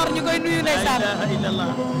Junior ñu koy nuyu ndeysaan. la ilaha illallah.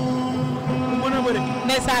 ku mën a bëri.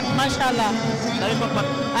 ndeysaan macha allah. day mbapat.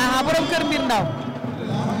 borom kër mbir ndaw.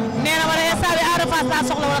 nee na ma ne instant bi Ada Fass laa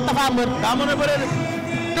soxla wala Tapha Mbeur. daa mën a bëre de.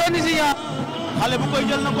 Tony Junior. xale bu koy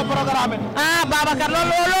jël na ko programme. Babacar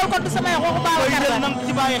loolu kon du samay waxu Babacar la. koy jël na nga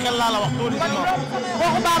ci bàyyi xel laa la wax Tony Junior.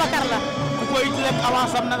 waxu Babacar la. ku koy lekk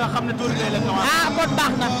avance am na nga xam ne Tony lay lekk avance. kon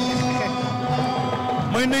baax na.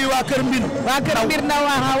 mooy nuyu waa Kër Mbir. waa Kër Mbir ndaw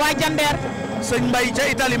waa Jandeer. sëñ Mbaye ca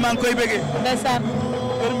Italie maa ngi koy bëggee. ndeysaan.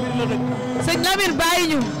 Kër Mbir la dëkk. sëñ Lamine bàyyi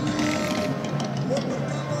ñu.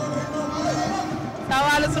 saa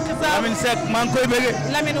wàllu suqi saa. Lamine Seck maa ngi koy bëggee.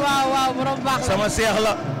 Lamine waaw borom baax. sama seex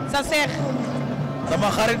la. sa seex. sama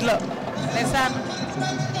xarit la. ndeysaan.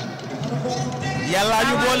 yàlla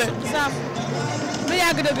ñu boole. saaf lu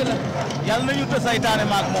yàgg dëgg la. yàlla nañu te saytaane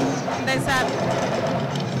maak moom. ndeysaan.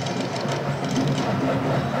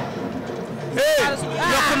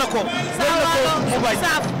 yokk na ko. mu bañ.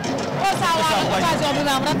 saaf occasion bi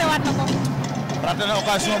nga am raté waat na ko. raté na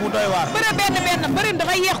occasion bu doy waar. bëre benn bëri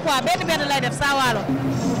dafay yéex quoi benn lay def saa waalo.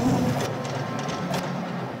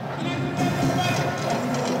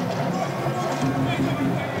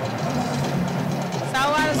 saa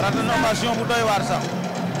waalo raté na occasion bu doy waar sax.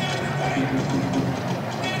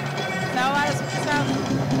 saa waalo saaf.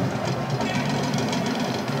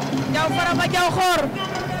 jaw farama jaw xoor.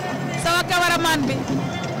 sama cameraman bi.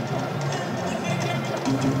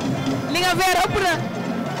 li nga veer ëpp na.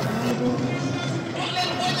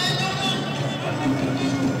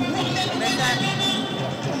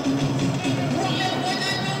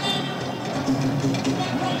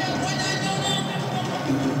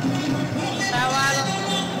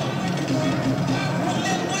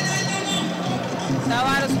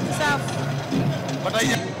 Sawaalo suuf saaf. ba tey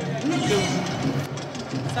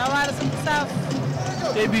Sawaalo suuf saaf.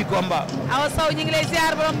 tey bii combat. Awa Sow ñu ngi lay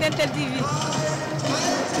ziar borom Dental TV.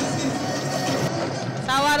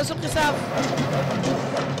 Sawaalo suuf saaf.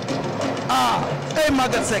 tey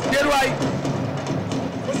Maguette Seck déet waay.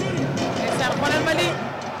 ndeysaan xoolal ma lii.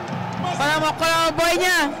 xoolal ma Boy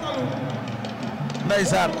Niang.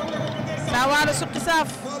 ndeysaan. Sawaalo suuf saaf.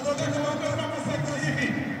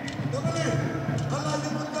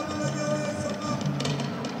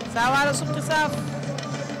 Sawaalo suuf saaf.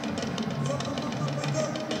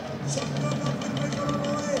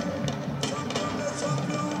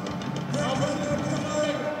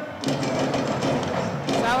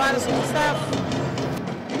 Sawaalo suuf saaf.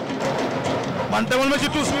 man demal ma ci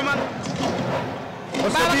tuus bi man.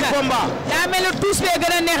 parce que bii combat. daa mel ni tuus bee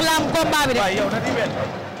gën a neex la am combat bi de. waay yow na di mel.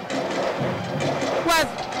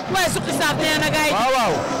 waay suuf saaf nee na gaay.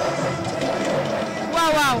 waaw.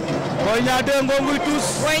 Boy Niang 2 ngonguy tuus.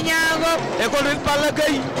 Boy Niang ngoog. école bi Balla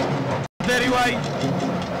Gaye. deri waay.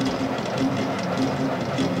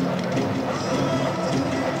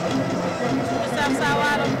 saaf saa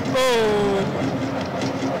waalo.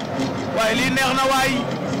 waaye lii neex na waay.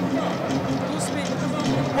 tuus bi.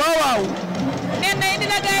 waaw. nee na indi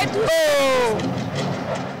la gaay tuus.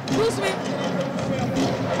 tuus bi.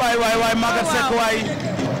 waay Maguette Seck waay.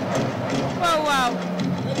 waaw.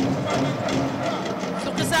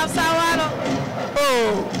 suqi saaf saa waalo.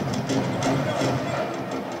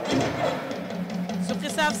 suqi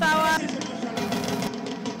saaf saa waalo.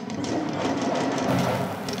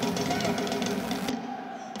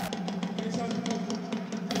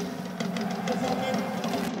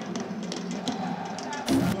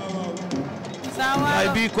 waay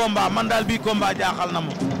bii combat man daal bii combat jaaxal na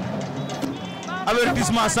ma.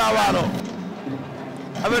 avertissement saa waalo.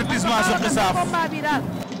 avertissement suqi saaf.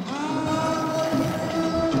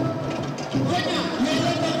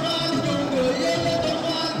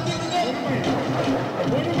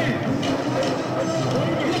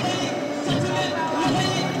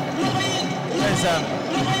 ndeysaan.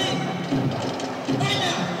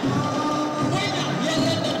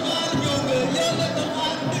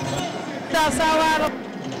 saa waalo.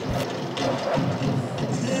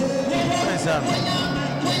 ndeysaan.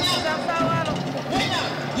 saa waalo.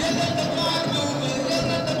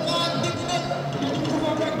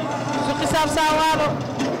 Suqi Saaf Saa Waalo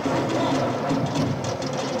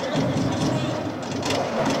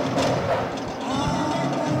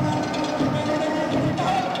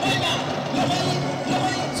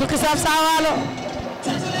Suqi Saaf Saa Waalo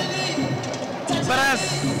Prince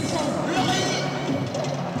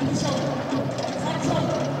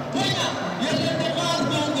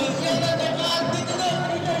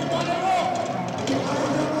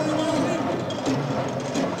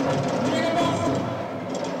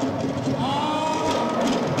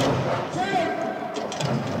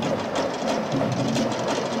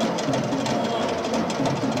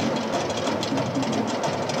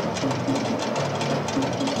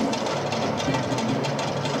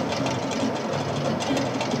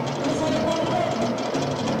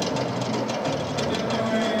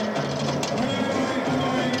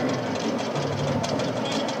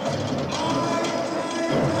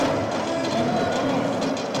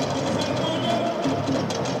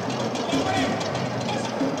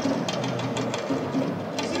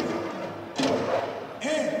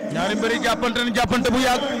ñaari mbëri jàppante bu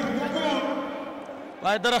yàgg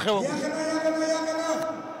waaye dara xew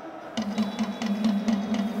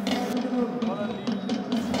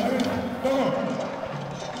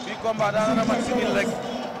bi combat daana na mat sigil rek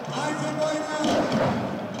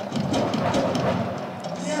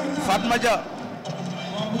Fatma Dia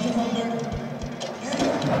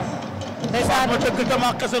ndeysaan ma dëgg dama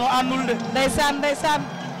kese no àndul de ndeysaan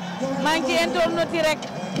maa ngi ci internet yi rek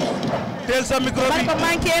teel sa micro bi man ko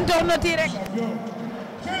maa ngi ci internet yi rek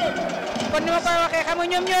kon ni ma koy waxee xam nga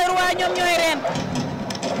ñoom ñooy roi ñoom ñooy reen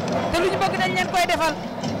te lu ñu bëgg dañ leen koy defal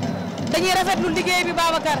dañuy rafetlu liggéey bi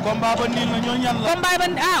Babacar. combat ba niil na ñoo ñan la combat ba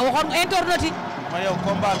waxoon nga internet yi. ma yow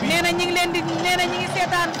combat bi nee na ñi ngi leen di nee na ñi ngi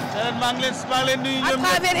seetaan. maa ngi leen nuyu à ñoom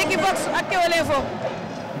travers Equivox ak Kewel Info.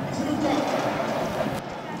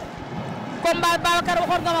 combat Babacar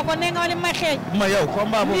waxoon nga ma ko nee nga ma li may xeeñ. ma yow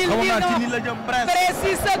combat boobu xamoon naa ci ni la jëm presque.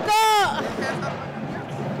 précise ko.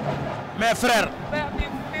 mais frère.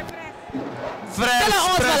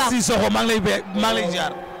 frère Sissoko maa ngi lay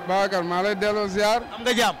ziar. Babacar maa lay delloo ziar. am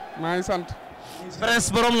nga jàmm. maa ngi sant. Prince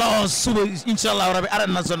borom la 11 suba incha allah rabi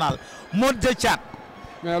arène nationale moo de caat.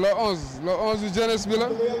 mais le 11 jeunesse bi la.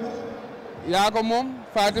 yaa ko moom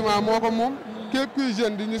Fatima moo ko moom képp kuy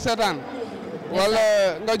jeune di ñu seetaan. wala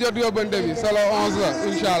nga jot yóbbante bi c'est le 11 la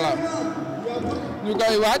incha allah. ñu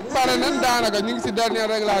koy waaj pare nañ daanaka ñu ngi si dernier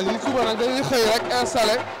réglage yi suba nag dañuy xëy rek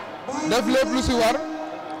installé def lépp lu si war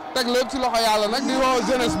teg lépp si loxo yàlla nag di woo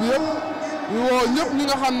jeunesse bi yëpp. ñu woo ñëpp ñi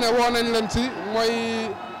nga xam ne woo nañ leen si mooy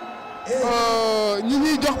ñi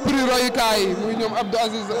ñuy jox prix royukaay yi muy ñoom Abdou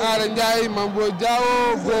Aziz Aare Ndiaye Mambo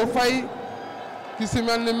Diawo Go Faye ki si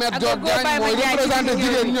mel ni Maître Dior Diagne mooy représenté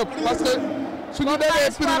jigéen ñëpp parce que suñu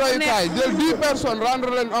defee prix royukaay jël 10 personnes rendre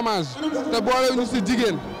leen hommage te boole ñu si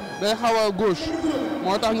jigéen day xaw a gauche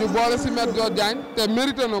moo tax ñu boole si Maître Dior Diagne te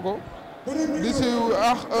mérité na ko di si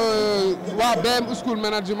wax waa BM School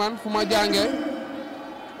Management fu ma jàngee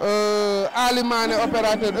Alimane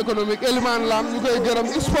opérateur économique Elimane Lam ñu koy gërëm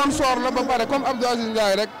sponsor la ba pare comme Abdou Aziz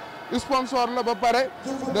Ndiaye rek sponsor la ba pare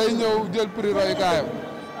day ñëw jël prix royukaayam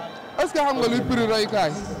est-ce que xam nga luy prix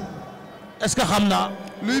royukaay. est-ce que xam naa.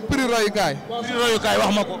 luy prix royukaay. prix royukaay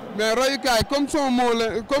wax ma ko. mais royukaay comme son mot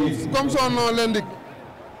comme son nom l'indique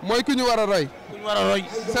mooy ku ñu war a roy. ku ñu war a roy.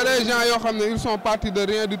 c'est des gens yoo xam ne ils sont partis de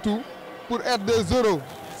rien du tout pour être des zéros.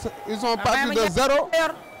 ils sont partis de zéro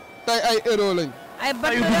tey ay héros lañ. ay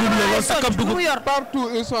dugub partout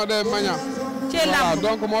ils sont des magnats. voilà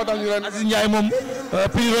donc moo tax ñu leen. Aziz Ndiaye moom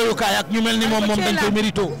prix royukaay ak ñu mel ni moom dañ koy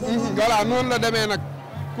mérito. voilà noonu la demee nag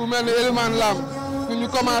ku mel ni Elimane Lam fu ñu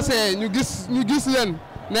commencé ñu gis leen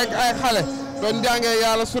nekk ay xale doon jàngee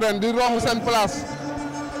yàlla suren di romb seen place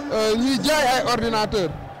ñuy jaay ay ordinateur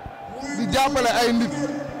di jàppale ay nit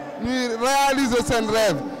ñuy réaliser seen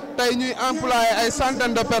rêve tey ñuy employé ay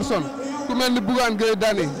centaines de personnes ku mel ni Bougane Gueye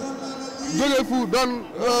Dany jóge fu doon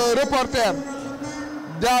reporter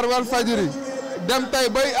jaar Walfadjri dem tey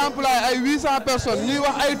bay employé ay 800 personnes ñuy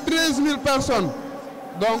wax ay 13000 personnes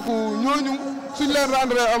donc ñooñu suñ leen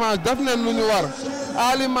rendre hommage def nañ lu ñu war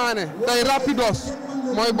Alimane tey Rapidos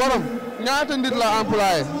mooy borom ñaata nit la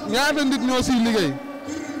employé ñaata nit ñoo siy liggéey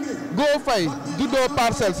Go Faye juddoo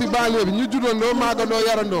Parcelles si banlieue bi ñu juddoo maagandoo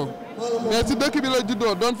yarandoo mais si dëkk bi la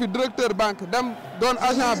juddoo doon fi directeur banque dem doon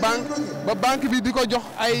agent banque ba banque bi di ko jox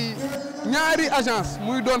ay ñaari agence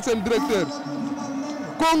muy doon seen directeur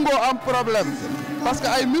Congo am problème parce que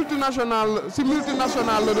ay multinational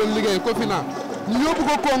la doon liggéey Cofina ñu yóbbu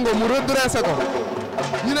ko Congo mu redressé ko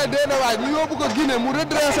ñu ne déedéet waay ñu yóbbu ko Guinée mu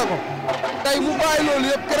redressé ko tey mu bàyyi loolu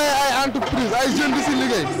yëpp créer ay entreprise ay jeunes di si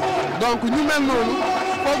liggéey donc ñu mel noonu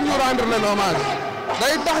foog ñu rendre leen hommage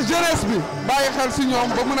day tax jeunesse bi bàyyi xel si ñoom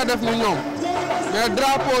ba mën a def ni ñoom mais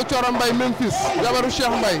drapeau Thioro Mbaye Memphis jabaru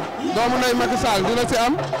Cheikh Mbaye doomu nay Macky Sall dina si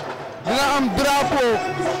am dina am drapeau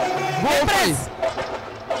Boo Faye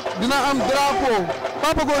dina am drapeau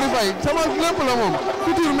Papa Gori Faye sama lépp la moom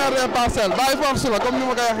futur maire des Parcelles bàyyi force la comme ni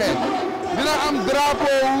ma koy waxee dina am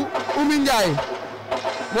drapeau Oumy Ndiaye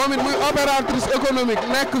moom it muy opératrice économique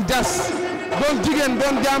nekk jas doon jigéen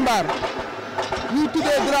doon jàmbaar ñu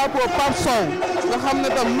tuddee drapeau Pape Sow nga xam ne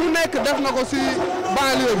tam lu nekk def na ko si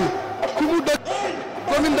banlieue bi fi mu dëkk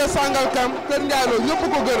commune de Sangalkam Kër Ndiaye Lo ñëpp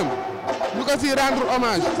ko gërëm ñu ko si rendre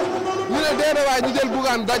hommage ñu ne déedéet waaye ñu jël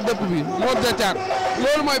Bougane daj dëpp bi moo jëcaat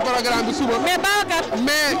loolu mooy programme bi suba. mais Babacar.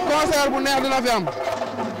 mais concert bu neex dina fi am.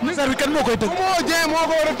 concert bi kan moo koy tëgg. moo Dieng moo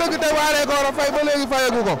ko war a tëgg te waaree ko war a fay ba léegi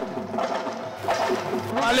fayagu ko.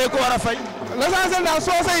 waalee ko war a fay. l'essentiel daal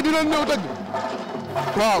soose yi dinañ ñëw tëgg.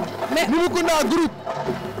 waaw mais Numukunda groupe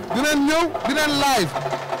dinañ ñëw dinañ live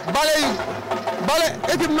bale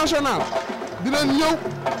équipe nationale dinañ ñëw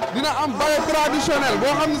dina am ballet traditionnel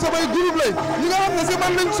boo xam ne samay groupe lay ñi nga xam ne si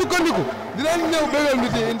man nañ sukkandiku dinañ ñëw bégal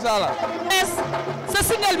nit yi incha allah. sa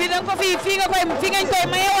single bi da nga ko fii ngañ koy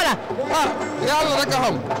maye wala. ah yàlla rek a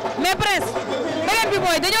xam. mais Prince beneen bi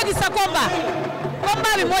mooy dañoo gis sa combat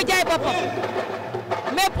bi mooy jaay boppam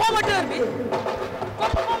mais promoteur bi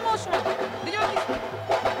comme promotion bi dañoo gis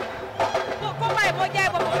combat bi mooy jaay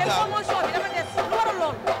boppam mais promotion bi dafa des lu waral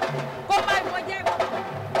lool combat bi mooy jaay boppam.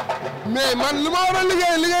 mais man lu ma war a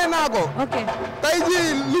liggéey naa ko. ok tey jii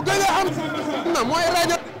lu gën a am na mooy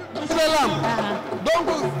rajo de lamb donc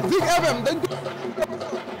Zik FM dañ ko.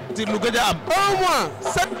 ci lu gën a am. un mois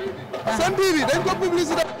Sen TV dañ ko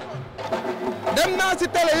publicité dem naa si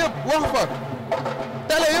télé yëpp wax fa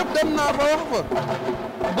télé yëpp dem naa fa wax fa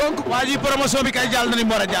donc. waa ji promotion bi kay jàll na ni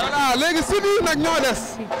mu war a jàll. voilà léegi si biir nag ñoo des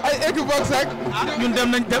ay Equivox rek. ñun dem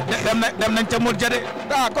nañ ca Modja de.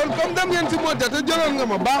 ah kon comme dem ngeen si Modja te jëloon nga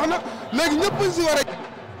ma baax na léegi ñëpp si war a.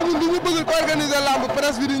 ñun li ñu bëgg ko organiser lamb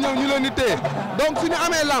presse bi di ñëw ñu leen di téye donc suñu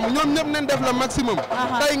amee lamb ñoom ñëpp nañ def le maximum.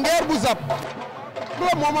 tey ngeer bu zap.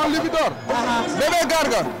 club moom am li fi door. bébé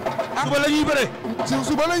garga. suba la ñuy bëre.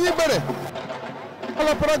 suba la ñuy bëre.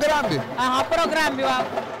 wala programme bi. programme bi waaw.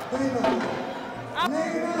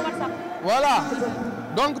 voilà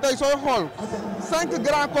donc tey sooy xool 5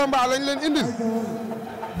 grands combats lañ leen indil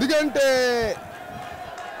diggante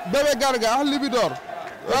bébé garga ak Libidor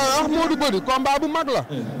ak Modou Bodi combat bu mag la.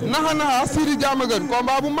 naxa ak Sidi Diamaguène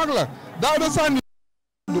combat bu mag la. Daouda Sandi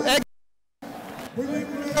du egg.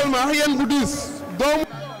 également ak yéen bu diis doomu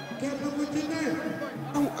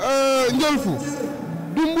Njolfu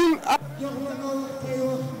Dumbul ak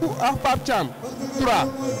Pape Thiam 3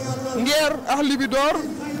 Ngeer ak Libidor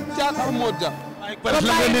Thiat ak Modja. wax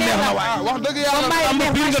dëgg yàlla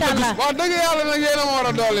wax dëgg yàlla nag yéen a ma war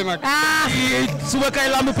a dolli nag. suba kay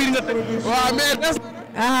lamb piir nga tëgg. waaw mais des.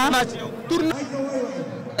 naa ci tourné.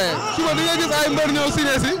 suba di nga gis ay mbër ñëw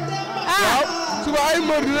signé si. waaw suba ay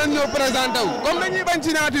mbër dinañ ñëw présenté wu comme dañuy bañ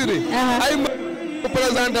signature yi. ay mbër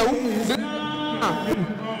présenté wu.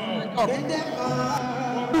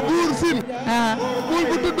 du buur sin. buur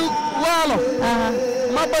bu tudd waalo.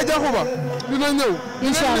 Maba Jaxuba dina ñëw.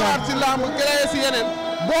 incha allah dina ñëwaat si lamb créé si yeneen.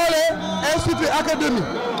 boole institut académie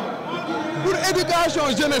pour éducation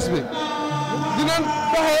jeunesse bi dinañ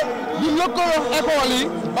fexe di lëkkaloo école yi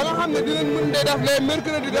ba nga xam ne dinañ mën de def les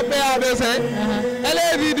mercredis de PABC.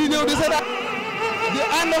 élèves yi di ñëw di seetaan di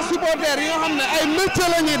ànd ak supporters yi nga xam ne ay métier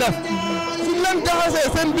la ñuy def suñ leen jaxasee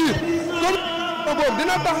seen biir comme boobu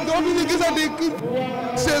dina tax dootuñu gisati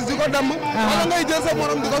chaise di ko damm. wala ngay jël sa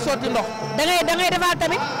morom di ko sotti ndox. da ngay defaat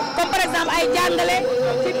tamit comme par exemple ay jàngale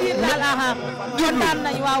ci biir daal. kontaan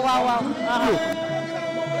nañu waaw.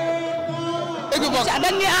 Equivox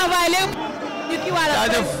dañ ñuy envoyé léegi ñu kii wàllu.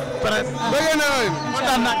 jaajëf Prince. bëgg na leen.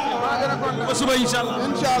 kontaan naa. ba suba incha allah.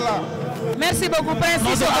 incha allah. merci beaucoup Prince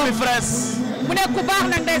Cissokho. ami Prince. mu nekk ku baax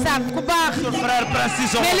nag ndeysaan ku baax. frère Prince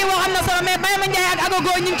Cissokho. mais li wax am na solo mais Baye Ma Ndiaye ak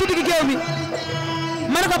Agogo ñu ngi ci digg géew bi.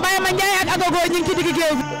 man ko Baye Ma Ndiaye ak Agogo ñu ngi ci digg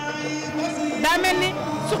géew bi. daa mel ni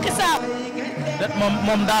suqi saab.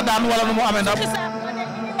 moom daa daan wala nu mu amee ndax. suqi saab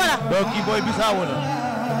voilà. donc kii booy Bissau la.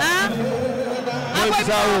 booy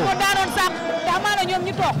Bissau ko daanoon sànq te amaana ñoom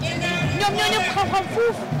ñu toog ñoom ñoo ñëpp xam-xam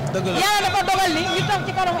fuuf. dëgg la yàlla dafa dogal ni ñu toog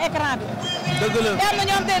ci kanamu écran bi. dëgg la te am na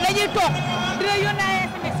ñoom te dañuy toog dina yónnee ay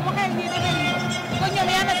SMS su ma xëy nii demee nii kon ñoom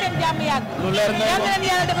yal na seen jàmm yàgg. lu leer ngay wax yal na leen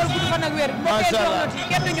yàlla defal gudd fan ak wér. macha allah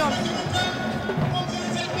kenn du ñoom.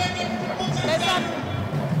 ndeysaan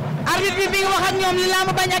arbitre bi mi ngi wax ak ñoom li lamb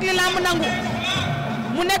bañ ak li lamb nangu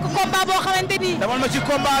mu nekk combat boo xamante ni. demal ma ci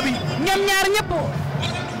combat bi. ñoom ñaar ñëpp.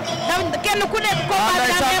 kenn ku nekk combat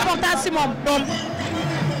bi am importance si moom.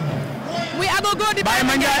 muy Agogo di Baye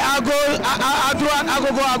Mandiaye à droite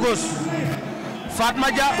Agogo à gauche.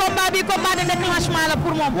 Fatma Dia. combat bi combat de déclenchement la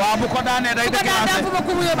pour moom. waaw bu ko daanee day déclenché bu ko daan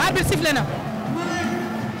fu ma yóbbu arbitre sifflé na.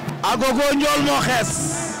 Agogo njool moo xees.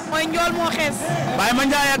 mooy njool moo xees. Baye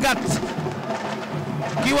Mandiaye a gàtt.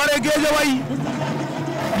 ki waree Guédiawaye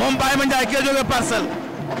moom Baye Mandiaye kee jóge Parcelles.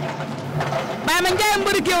 Baye Mandiaye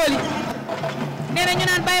mbëri géwël yi. nee na ñu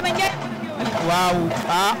naan Baye Mandiaye. waaw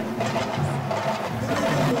ah.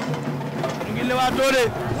 ñu ngi lewaatoo de.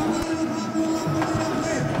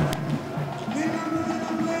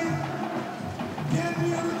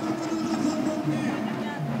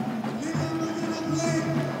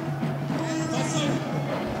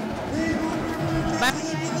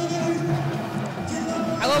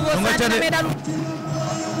 Agogo saa dina dalu.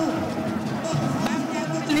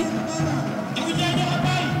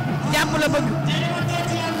 jàpp la bëgg.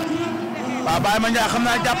 waaw Baye Mandiaye xam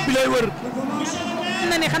naa jàpp bi lay wër.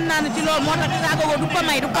 xam naa ne ci loolu moo tax Agogo du ko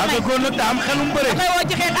may. Agogo nag daa am xelum bëre. da koy woo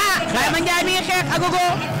ci xeex Baye Mandiaye mi ngi xeex Agogo.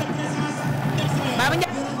 Baye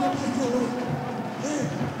Mandiaye.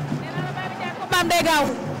 combat day gaaw.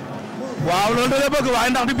 waaw loolu da la bëgg waaye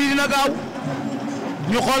ndax bii dina gaaw.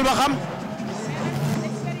 ñu xool ba xam.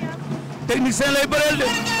 technicien lay bëreel de.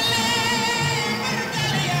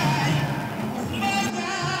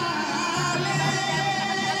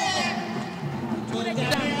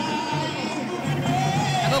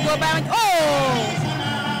 Agogo Baye Mandiaye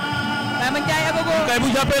Baye Mandiaye Agogo. kay bu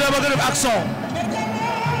jàppee la bëgg def action.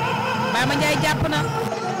 Baye Mandiaye jàpp na.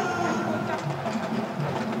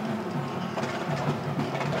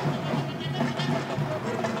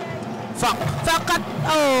 faqat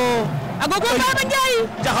Agogo Baye Mandiaye.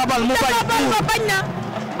 jaxabal mu bañ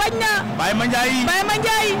bañ na. Baye Mandiaye. Baye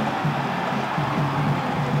Mandiaye.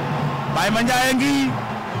 Baye Mandiaye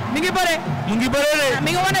mi ngi bëre. mu ngi bëre de.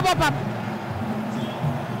 mi ngi wane boppam.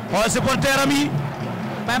 xool supporter am yi.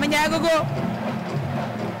 Baye Mandiaye Agogo.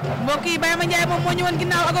 mbokk yi Baye Mandiaye moom moo ñu woon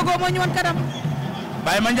ginnaaw Agogo moo ñu woon kanam.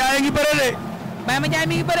 Baye Mandiaye ngi bëre de. Baye Mandiaye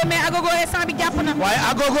mi ngi bëre mais Agogo instant bi jàpp na. waaye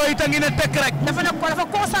Agogo it a ngi ne tekk rek. dafa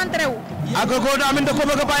concentré wu. Agogo daa mel da ko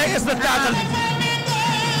bëgg a bàyyi spectacle bi.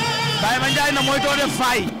 Baye Mandiaye na mooy doo def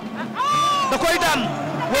faay. da koy daan.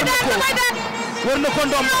 wër na ko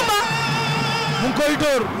ndomba. mu ngi koy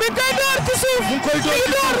dóor. mi ngi koy dóor ci suuf. mu ngi koy dóor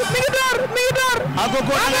ci suuf mi ngi dóor.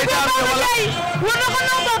 Agogo da ngay daan wala. wër na ko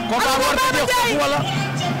ndomba. combat war na jeex foofu wala.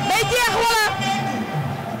 day jeex wala.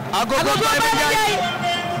 Agogo Baye Mandiaye.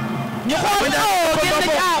 ñu xool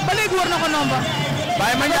ba léegi wër na ko ndomba.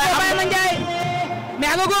 Baye Mandiaye mais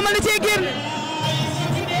Agogo mën na cee génn.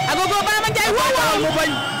 Agogo Baye Mandiaye waaw mu bañ.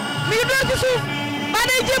 mi ngi door ci suuf. ba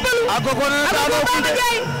day jébbalu. Agogo na daanoo Baye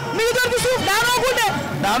Mandiaye mi ngi door ci suuf daanoo gul de.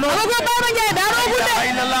 Agogo Baye Mandiaye daanoo gul de.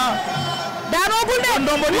 daanoo gul de.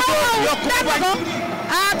 ndombo di door yokk mu bañ.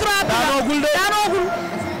 daanoo gul de. daanoo gul.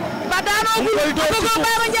 ba daanoo gul. Agogo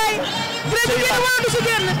Baye Mandiaye. dina ci génn wala du ci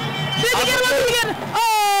génn. dina ci génn wala du ci génn.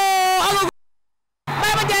 Agogo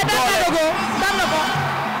Baye Mandiaye daan na Agogo daan na ko.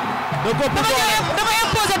 da ko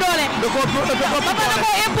imposé doole. da ko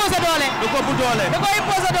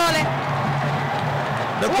imposé doole.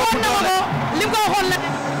 waxoon na ko li mu ko waxoon la.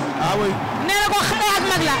 ah oui. nee na ko xale ak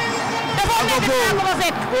mag la. dafa nekk naa ko ba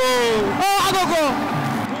fekk. Agogo.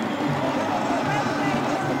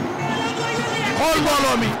 xool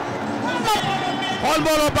mbooloo mi. xool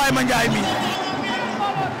mbooloo Baye Mandiaye mi.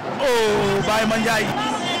 Baye Mandiaye.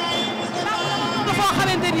 foo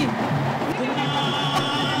xamante ni.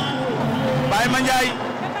 Baye Mandiaye.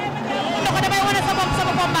 ne ko damay wane sama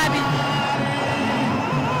combat bi.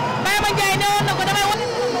 Baye Mandiaye ne woon na ko damay wane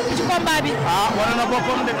ci combat bi. wane na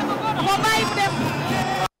boppam de. da koo bàyyi mu def.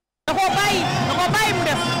 da koo bàyyi mu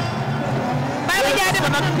def. Baye Mandiaye def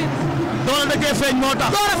na doole da cee feeñ moo tax.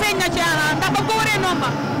 doole feeñ na ci ndax ba ko waree nomba.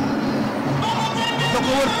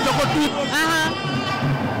 da ko tuut.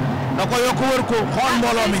 da ko yokk wër ko xool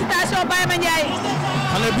mbooloo mi. félicitation Baye Mandiaye.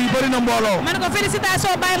 xale bi bëri na mbooloo. ma ne ko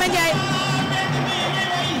félicitation Baye Mandiaye.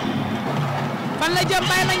 fan la jëm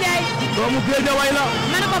Baye Mandiaye. doomu Guédiawaye la.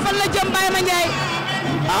 ma ne ko fan la jëm Baye Mandiaye.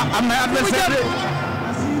 am na adversaire de.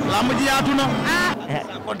 lamb ji yaatu na.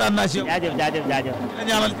 kontaan naa si yow. jaajëf.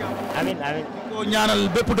 ñaanal. amiin. ko ñaanal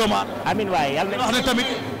bépp doomu aadama. amiin waaye yàlla wax ne tamit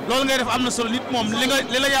loolu ngay def am na solo nit moom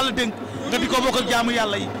li la yàlla dénk nga di ko bokk ak jaamu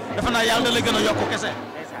yàlla yi defe naa yàlla da lay gën a yokk kese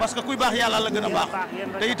parce que kuy baax yàlla la gën a baax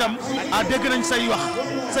te itam dégg nañ say wax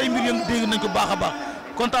say mbir yëngu dégg nañ ko baax a baax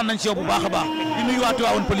kontaan nañ si yow bu baax a baax di nuyu waa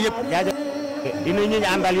Tivaouane Peulh yëpp. jaajëf di nuyu ñu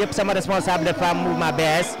àndal yëpp sama responsable de femme mouvement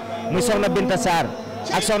BS muy soxna Binta Sarr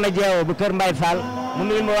ak soxna Jeewo bu Kër Mbaye Fall mu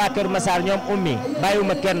nuyul ma waa Kër Massar ñoom ummi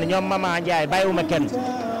bàyyiwuma kenn ñoom Mama Ndiaye bàyyiwuma kenn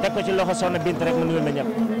teg ko ci loxo Soxna Bint rek mu nuyul ma ñëpp.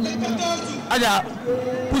 Adja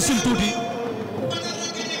pusil tuuti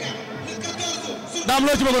daam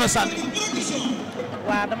loo ci bëggoon a sànni.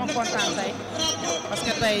 waaw dama kontaan tey parce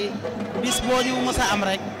que tey bis boo ñu mës a am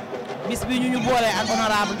rek bis bi ñu boolee ak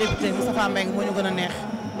honorable député Moustapha Mbengue moo ñu gën a neex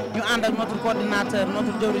ñu ànd ak notre coordinateur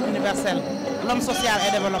notre jëwriñ universel l'homme social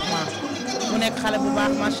et développement mu nekk xale bu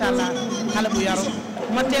baax macha allah xale bu yaru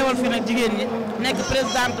ma teewal fi nag jigéen ñi nekk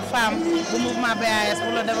présidente femme bu mouvement BAS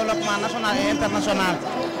pour le développement national et international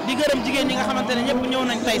di gërëm jigéen ñi nga xamante ne ñëpp ñëw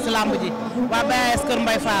nañ tey si làmb ji waa BAS Kër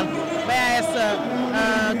Mbay Fall BAS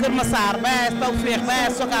Kër Massar BAS Tawféex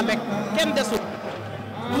BAS Sokabek kenn desul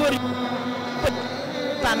góor yi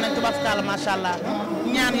tànn nañ tubaarkalla macha allah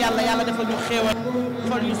ñaan yàlla yàlla defal ñu xéewal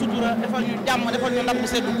defal ñu sutura defal ñu jàmm defal ñu ndam bu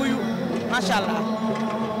sedd guyu macha allah.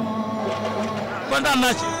 kontaan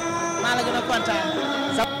naa ci. maa la gën a kontaan.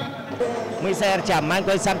 muy Sayer Thiam maa ngi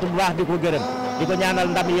koy sant bu baax di ko gërëm di ko ñaanal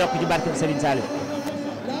ndam yi yokk ci barke Serigne Salim.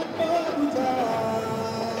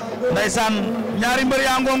 Ndeysaan ñaari mbër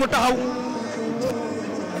yaa ngongu taxaw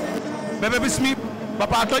Bébé Bismi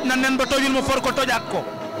papa toj na nen ba tojul ma for ko tojaat ko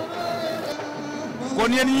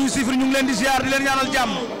kon yéen ñi ñu sifir ñu ngi leen di ziar di leen ñaanal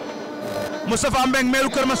jàmm Moustapha Mbeng meeru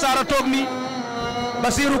Kër Massara toog ni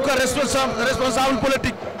Basirou Kër responsable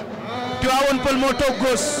politique Tivaouane Peulh moo toog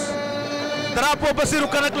gauche drapeau Basirou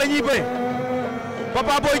Kër nag la ñuy bëre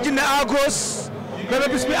Papa Boy Djiné à gauche Bébé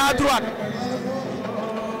Bismi à droite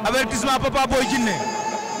avertissement Papa Boy Djiné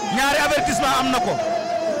ñaari avertissement am na ko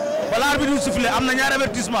wala arbitre du sifflé am na ñaari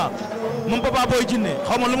avertissement moom Papa Boy Djiné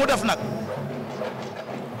xaw ma lu mu def nag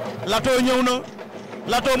Lato ñëw na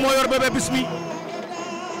Lato moo yor Bébé Bismi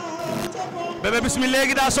Bébé Bismi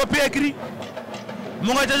léegi daa soppi écrit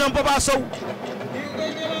mu nga ca ñoom Papa Sow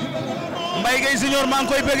Mbaye Gueye Junior maa ngi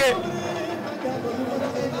koy bëggee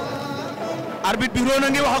arbitre bi Rona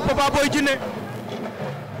ngi wax ak Papa Boy Djiné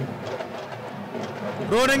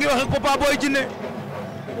Rona ngi wax ak Papa Boy Djiné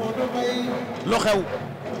lu xew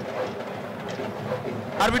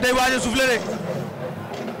arbitre day waaj a soufflé de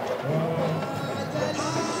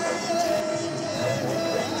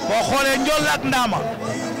boo xoolee njool ak ndaama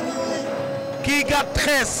kii gàtt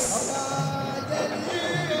xees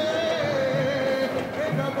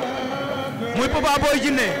muy Papa Boy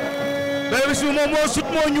Djiné Bébé Bismi moom moo sut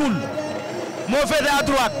moo ñuul moo féete à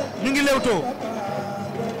droite ñu ngi lewtoo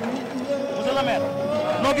monsieur le maire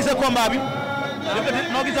noo gisee combat bi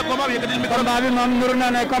yëkkati noo gisee combat bi yëkkati micro. combat bi moom nuru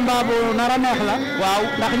na ne combat bu nar a neex la. waaw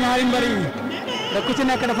ndax ñaari mbër yi da ku ci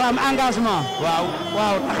nekk dafa am engagement. waaw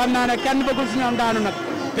waaw te xam naa ne kenn bëggul si ñoom daanu nag.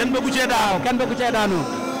 kenn bëggu cee daanu waaw kenn bëggu cee daanu.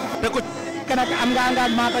 te ko kenn nag am nga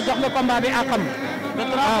engagement te jox nga combat bi àqam. te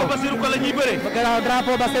drapeau Basirou Kala ñuy bëre. waaw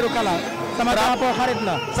drapeau Basirou Kala. sama drapeau xarit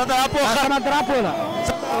la. sa drapeau xarit sama drapeau la.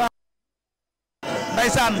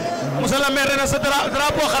 Ndeysaan monsieur le maire na sa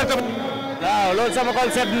drapeau xaritam. waaw loolu sama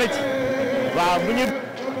xol sedd na ci waaw bu ñu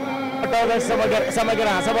toog sama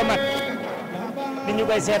grand sama mag di ñu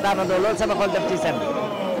koy seetaanandoo loolu sama xol def ci sedd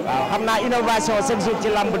waaw xam naa innovation chaque jour ci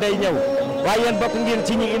lamb day ñëw waaye yéen bokk ngeen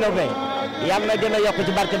ci ñi innové yàlla na gën a yokk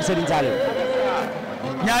ci barkeem Serigne Saliou.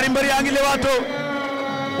 ñaari mbër yaa ngi lewaatoo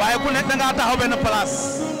waaye ku nekk da ngaa taxaw benn place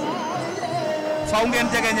faw ngeen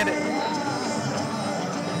jege ñe de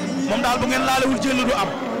moom daal bu ngeen laalewul jël du am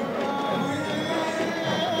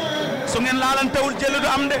su ngeen laalantewul jël du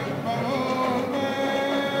am de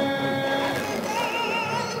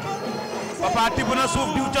Papa tibb na suuf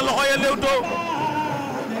diw ca loxo ya lewtoo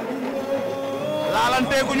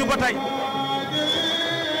laalanteeguñu ba tey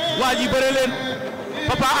waa ji bëre leen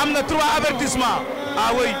Papa am na 3 avertissement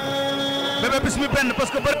ah oui Bébé Bismi benn parce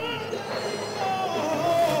que bëri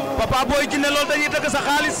Papa Boy Djiné loolu dañuy dëgg sa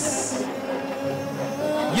xaalis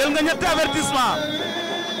jël nga ñetti avertissement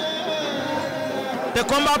te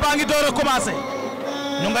combat baa ngi door a commencé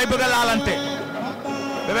ñu ngay bëgg a laalante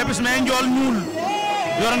Bébé Bismi njool ñuul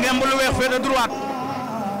yor ngemb lu weex fee de droite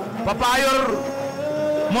Papa yor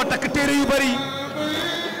moo takk téere yu bari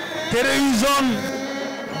téere yu jaune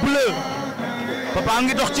bleu Papa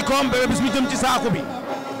ngi dox ci koom Bébé Bismi jëm ci saako bi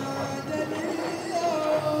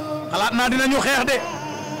xalaat naa dinañu xeex de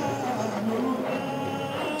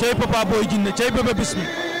cey Papa Boy Djiné cey Bébé Bismi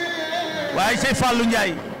waaye cey Fallou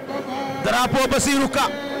Ndiaye drapeau Basirou Ka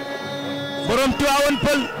borom Tivaouane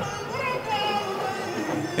Peulh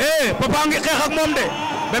Papa ngi xeex ak moom de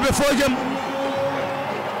Bébé foo jëm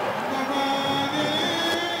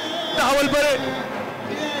taxawal bëre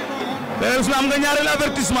Bébé Bismi am nga ñaareel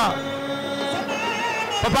avertissement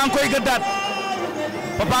Papa ngi koy gëddaat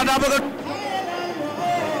Papa daa bëgg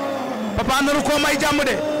Papa naru ko may jàmm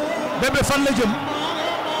de Bébé fan la jëm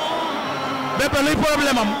Bébé luy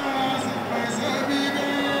problème am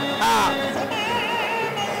ah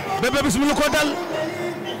Bébé bis mu lu ko dal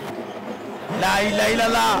laa ilaaha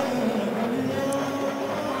illallaah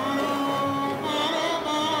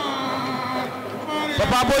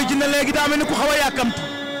Papa Boy Djiné léegi daa mel ni ku xaw a yàkkamti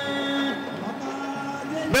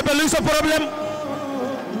Bébé luy sa problème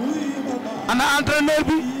ana entraîneur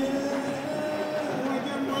bi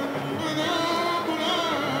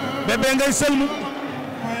Bébé ngay sëlmu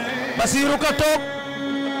Basirou Ka toog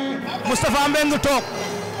Moustapha Mbeng toog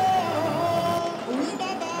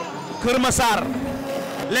Kër Massar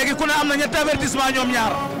léegi ku ne am na ñetti avertissement ñoom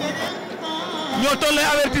ñaar ñoo tollee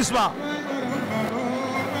avertissement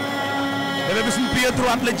Bébé Bismi pied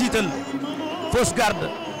droite la jiital fausse garde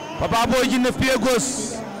Papa Boy Djiné pied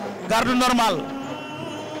gauche garde normal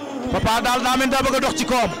Papa daal daa mel daa bëgg a dox ci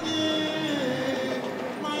kawam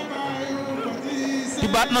di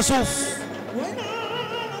baat na suuf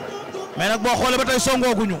mais nag boo xoolee ba tey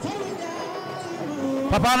songooguñu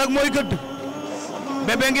Papa nag mooy gëdd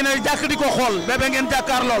Bébé ngi ne jàkk di ko xool Bébé ngeen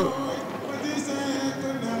jàkkaar lool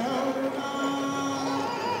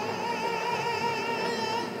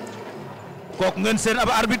kooku ngeen seen ab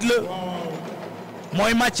arbitre la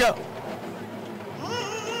mooy matcha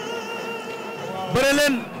bëre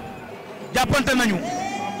leen jàppante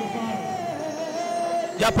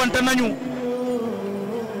nañu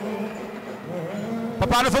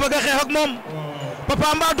Papa dafa bëgg a xeex ak moom Papa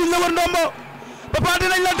mbaa duñ la wër ndombo Papa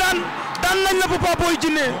dinañ la daan nañ la Papa Boy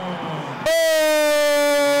Djiné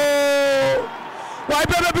waaye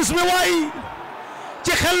Bébé Bismi waay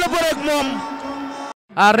ci xel la bëre ak moom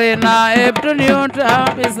Arena HEBDO ta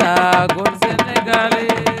bisa gon Sénégalais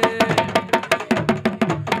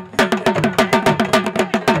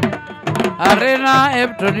Arena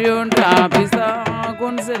HEBDO ta bisa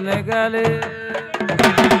gon Sénégalais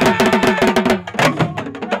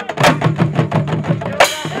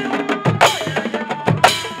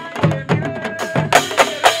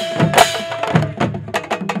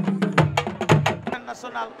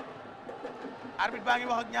national arbitre baa ngi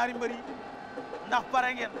wax ak ñaari mbër yi ndax pare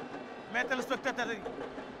ngeen mais téléspectateurs yi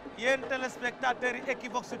yéen téléspectateurs yi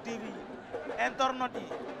Equivox TV internautes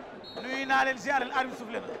yi nuyu naa leen ziar leen arbitre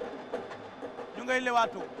soufflé na ñu ngay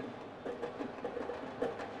lewaatoo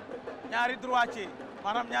ñaari droitier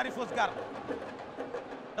maanaam ñaari fausse garde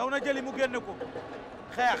daw na jëli mu génne ko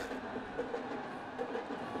xeex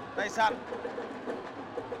ndeysaan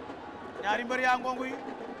ñaari mbër yaa ngongu yi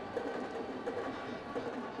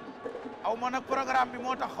aw ma nag programme bi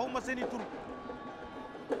moo tax xaw ma seeni tur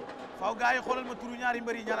faw gaa yi xoolal ma turu ñaari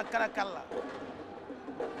mbër yi ñaar ak karakal la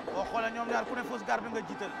boo xoolee ñoom ñaar ku ne fausse garde bi nga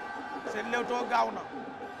jiital seen lewtoo gaaw na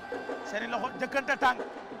seeni loxo jëkkante tànk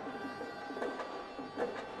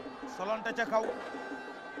solonte ca kaw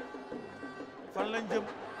fan lañ jëm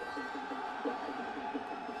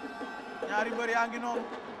ñaari mbër yaa ngi noonu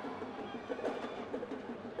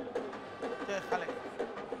cey xale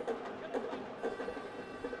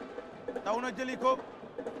daw na jëli ko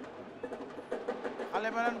xale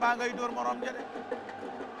beneen baa ngay dóor morom ja de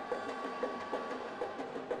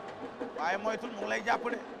waaye moytul mu ngi lay jàpp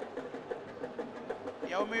de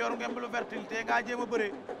yow mi yor ngemb lu vertil te nga jéem a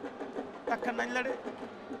bëree takk nañ la de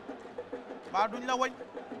mbaa duñ la wañ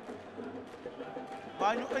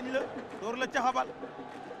mbaa ñu ëñ la dóor la caxabal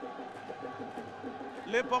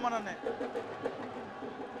lépp a mën a ne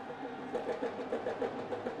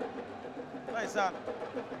ndeysaan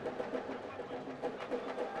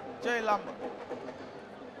cey làmb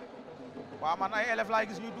waaw man ay élèves laay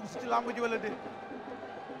gis ñuy dugg si ci làmb ji wala dé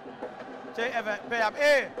cey event payab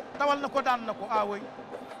tawal na ko daan na ko woy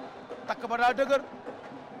takk ba daa dëgër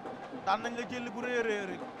daan nañ la jël bu rëy rëy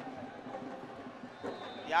rëy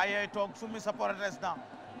yaa yeey toog summi sa président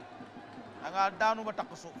da nga daanu ba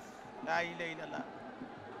takk suuf laa ilaaha illallaah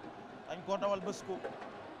dañ ko dawal bës ko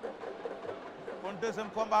kon deuxième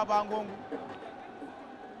combat ba ngongu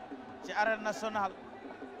ci arène nationale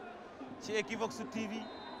ci Equivox TV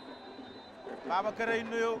Babacar ay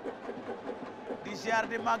nuyoo di ziar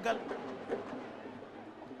di màggal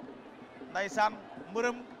ndaysaan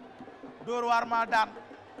mbërëm dóor waar ma daan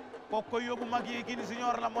kooku koy yóbbu mag yi Gini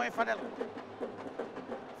Junior la mooy Fadel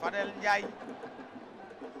Njaay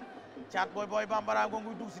caat booy bambara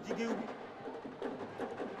ngongu dugg si ci géew bi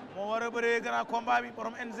moo war a bëree grand combat bi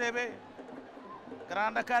borom NGB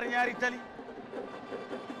Grand Dakar ñaari tali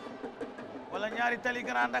wala ñaari tali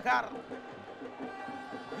Grand Dakar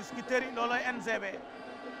Biscuiterie looloy NGB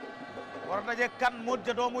war a daje kan Modou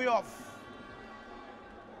ja doomu Yoof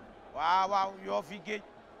waaw Yoof yi géej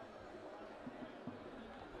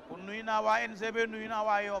kon nuyu naa waa NGB nuyu naa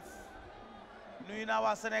waa Yoof nuyu naa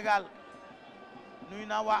waa Sénégal nuyu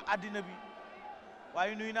naa waa addina bi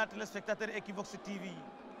waaye nuyu naa téléspectateur Equivox TV yi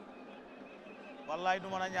wallaay du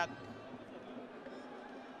mën a ñàkk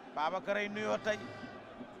Babacar ay nuyoo tey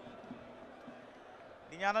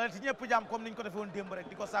di ñaanal ci ñëpp jàmm comme niñ ko defee woon démb rek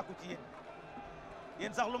di ko sàkku ci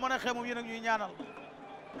yéen sax lu mën a xew moom yéen ak ñuy ñaanal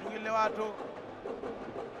ñu ngi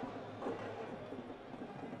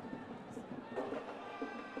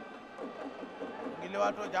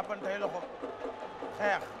lewaatoo jàppantey loxo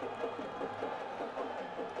xeex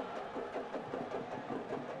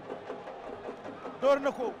door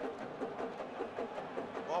na ko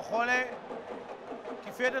boo xoolee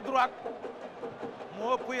ki féete droite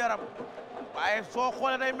moo ëpp yaram waaye soo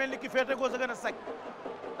xoolee day mel ni ki féete gauche a gën a sec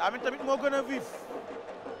daa mel tamit moo gën a vif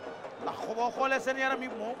ndax boo xoolee seen yaram yi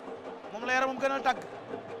moom la yaramam gën a dagg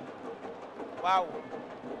waaw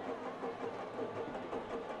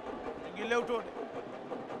ñu ngi lewtoo de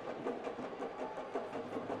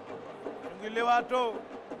ñu ngi lewaatoo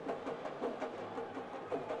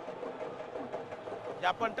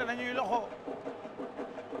jàppante nañuy loxo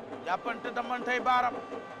jàppante damantey baaram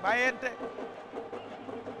bàyyente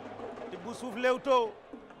di bu suuf lewtoo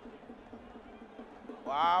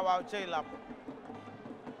waaw cey làmb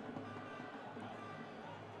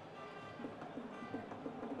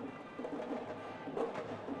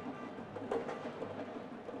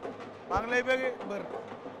maa ngi lay bëgge mbër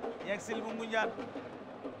yegg sil bu ngunjaan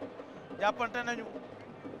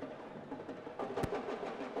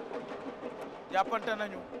jàppante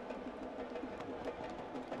nañu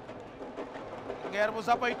ngeer bu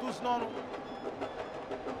sapay Tous noonu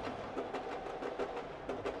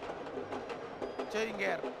cey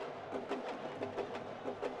ngeer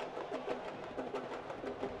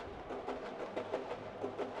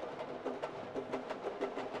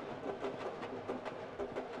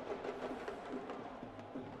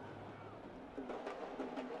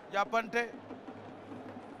jàppante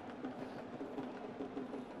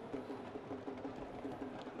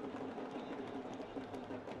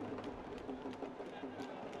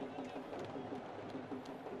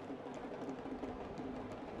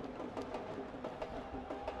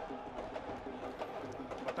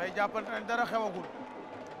ba tey jàppante nañ dara xewagul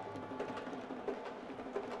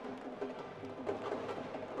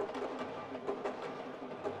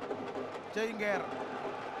cey ngeer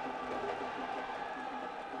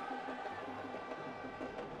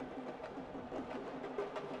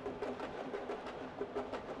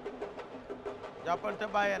jàppante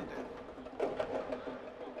bàyyante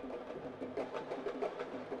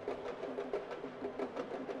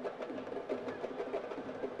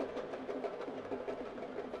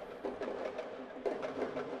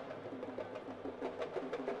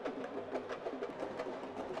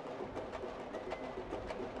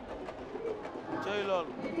cey lool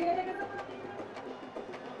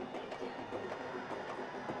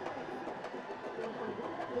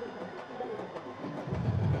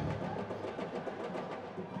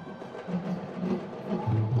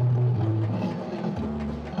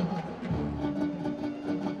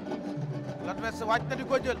l'adversaire wàcc na di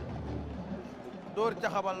ko jël dóor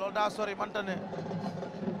caxabal loolu daa sori manta ne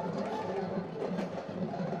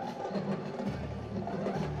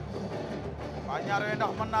waa ñaar yooyu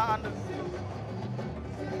ndax mën naa ànd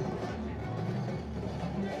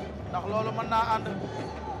ndax loolu mën naa ànd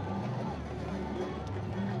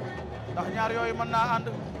ndax ñaar yooyu mën naa ànd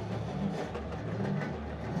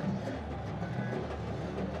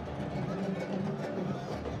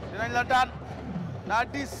dinañ la daan daa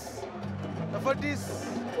diis dafa diis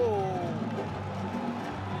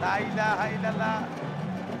laa ilaha illallah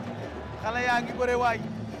xale yaa ngi bëre waay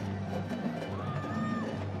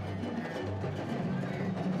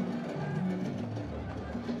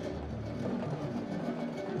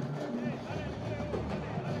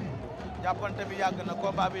jàppante bi yàgg na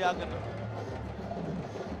combat bi yàgg na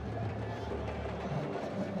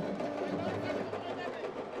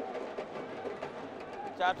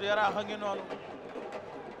Caatu Yaraax a ngi noonu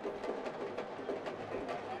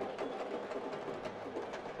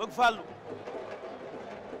bëgg Fallou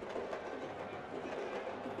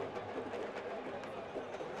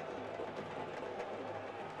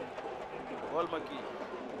wol ma kii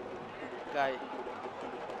kaay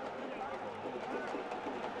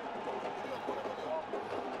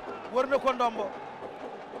wër na ko ndombo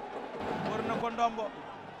wër na ko ndombo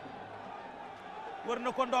wër na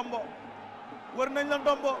ko ndombo wër nañ la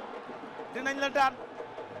ndombo dinañ la daan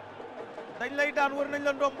dañ lay daan wër nañ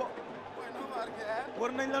la ndombo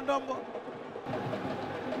wër nañ la ndombo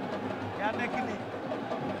yaa nekk nii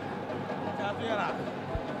Caatu Yaraax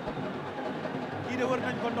kii de wër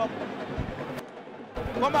nañ ko ndombo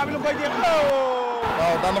combat bi lu koy jeex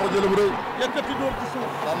waaw daan na ko jël bu rëy yëkkati dóor ci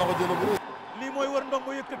suuf daan na ko jël bu rëy lii mooy wër ndong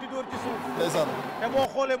mu yëkkati dóor ci suuf. ndeysaan. te boo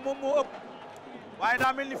xoolee moom moo ëpp. waaye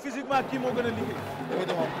daa mel ni physiquement kii moo gën a liggéey.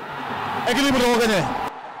 équilibre da ko gagné.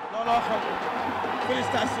 looloo xew.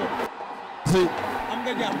 félicitations. si. am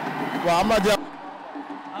nga jàmm. waaw am naa jàmm.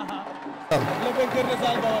 le vainqueur de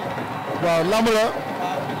Saal Bawol. waaw lamb la.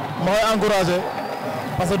 ma koy encouragé.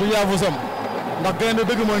 parce que du yaafu sam. ndax gaynde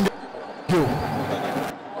dëgg mooy kiw.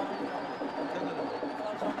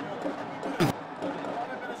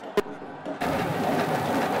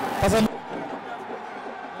 parce que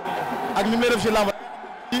ak ni muy def ci lamb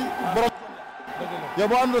ci borom yow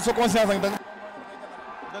boo àndul sa conscience ak danga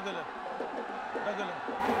dëgg la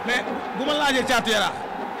mais bu ma laajee Caatu Yaraax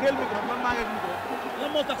teel micro man maa ngi micro lan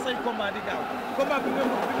moo tax say combat di gaaw combat bi nga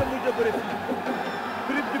mujj a bëre fii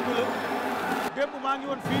prix dikk la démb maa ngi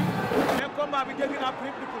woon fii mais combat bi dégg naa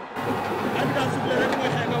prix dikk la arbitre soufflé rek mooy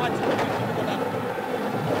xëy nga wàcc ko daal.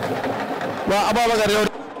 waaw Ababacar yow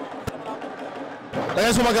da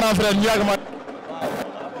ngay suma grand frère ñu yàgg ma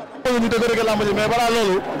ñu dëgg rek lamb ji mais balaa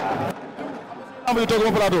loolu lamb ji toog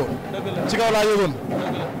ma plateau ci kaw laa yëgoon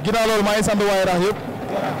ginnaaw loolu maa ngi sant waa Yaraax yëpp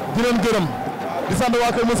di leen gërëm di sant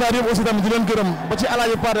waa Kër Moussa yëpp aussi tamit di leen gërëm ba ci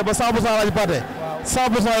Alaaji Paate ba 100% Alaaji Paate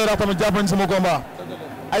 100% Yaraax tamit jàpp nañ sama combat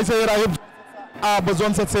ay sa Yaraax yëpp a ba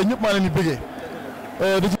zone 7C ñëpp maa leen di bëggee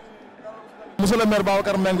di ci monsieur le maire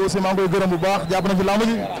Babacar Mbengue aussi maa ngi koy gërëm bu baax jàpp nañ ci lamb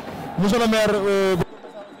ji monsieur le maire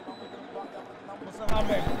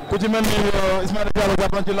ku ci mel ni Ismaïla Diallo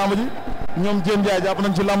jàpp nañ ci lamb ji ñoom Diène Ndiaye jàpp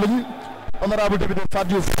nañ ci lamb ji honorable député Fatou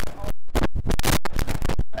Diouf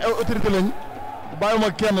ay autorité lañ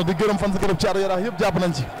bàyyiwuma kenn di gërëm fan sa gërëm Caatu Yaraax yëpp jàpp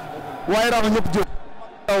nañ ci waaye Yaraax ñëpp jóg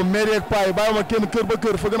waaw maire yeeg paa yi bàyyiwuma kenn kër ba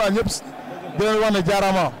kër fëgg naa ñëpp di leen wax ne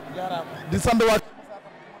jaaraama di sant waa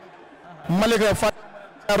Malika Fatou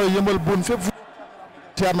Diallo yëmbal buun fépp fu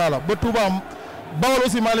ciar naa la ba Touba Bawol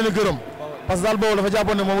aussi maa leen di gërëm parce que daal Bawol dafa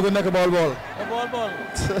jàppoon ne moom nga nekk Bawol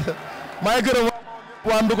maa ngi gërëm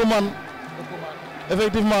waa Ndukumaan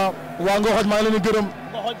effectivement waa Ngoxoj maa ngi leen di gërëm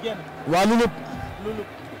waa Lulup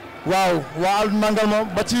waaw waa Al nangal ma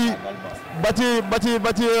ba ci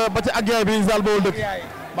agyaay bi Zal Bawol dëkk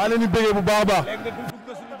maa ngi leen di bëggee bu baax a baax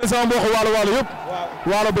sama mbokk waalo yëpp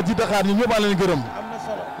waalo ba ci Dakar ñun ñëpp maa ngi leen di gërëm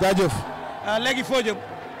jaajëf léegi foo jëm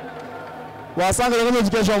waaw sànq da nga ñëw ci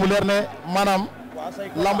question bu leer ne maanaam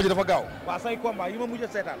lamb ji dafa gaaw waaw say combat yi ma mujj a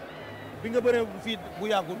seetaan bi nga bëree fii bu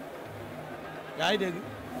yàggul yaa ngi dégg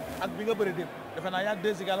ak bi nga bëree démb defe naa yàgg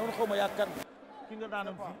 2 secondes wala xaw ma yàgg kan ki nga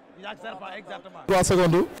daanoon fii yàgg serpent exactement 3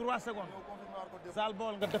 secondes 3 secondes Saal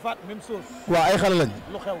Bawol nga defaat même chose waaw ay xale lañ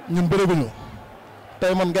lu xew ñun bëreeguñu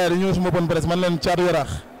tey man gars yi dañu ñëw suma bonne presse man leen Caatu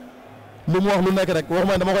Yaraax lu mu wax lu nekk rek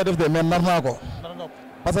waxuma dama koy def de mais nar naa ko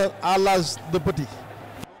parce que à l'âge de petit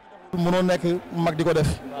mënoo nekk mag di ko def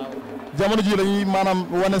jamono ji dañuy maanaam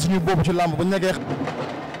wane suñu bopp ci làmb bu ñu nekkee su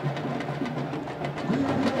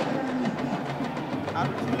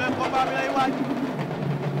leen combat bi lay waaj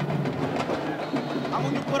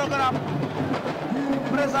amuñu programme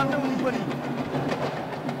présenté wuñu bëri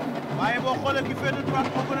waaye boo xoolee ki féete droite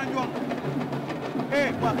moo gën a njool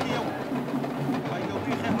waa kii yow waaye yow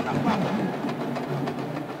kii xeex ndax baax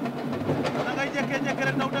da ngay jékkee-jékkee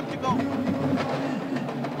rek daw dem ci kaw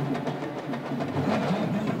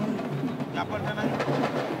jàppante nañu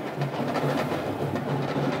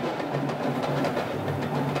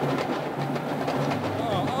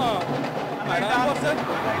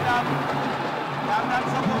daan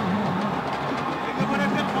sa bopp li nga bëree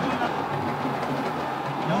kenn xamul nag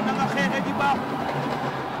yow na nga xeexe ji baax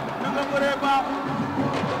na nga bëree baax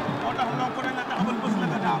moo tax loo ko ne la taxawal bés la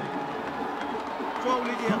nga daaw coow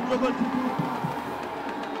li jeex jógal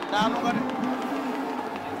daanu nga de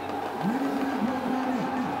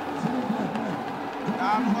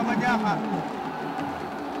daanu nga ba jaaxaar ñu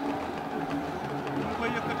ngi koy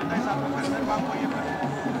yëkkati ndeysaan ba fekk baa ngi koy yëkkati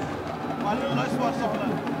wala looy sport soxla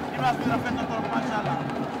image bi rafet na trop macha allah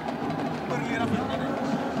mbër lii rafet na de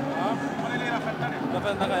ah ma ne lii rafet na de.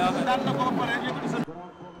 rafet na kay daan na ko ba pare yëkkati sa.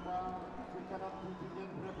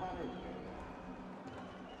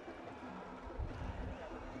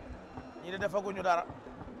 ñii de defaguñu dara.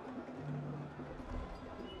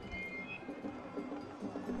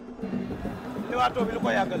 liwaatoo bi lu ko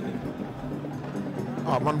yàggal nii.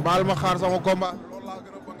 ah man baal ma xaar sama combat. loolu laa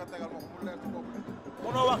gën a bëgg nga tegal ma ko mu leer ci bopp bi.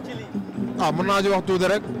 mënoo wax ci lii. ah mën naa ci wax tuuti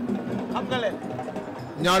rek. xam nga leen.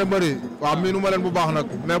 ñaari mbër yi waaw miinu ma leen bu baax nag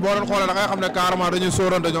mais boo leen xoolee da ngay xam ne carrément dañuy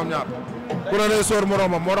sóorante ñoom ñaar ku ne day sóor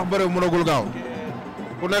moromam moo tax bëre bu mënagul gaaw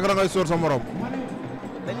ku nekk da ngay sóor sa morom.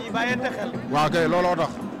 dañuy bàyyante xel. waaw kay looloo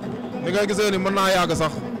tax ni ngay gisee ni mën naa yàgg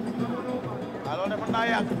sax. waaw loolu de mën naa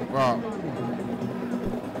yàgg. waaw.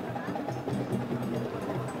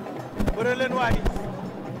 bëre leen waay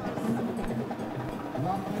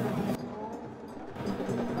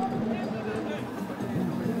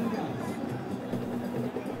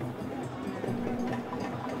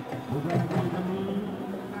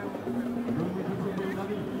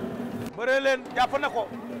leen jàpp na ko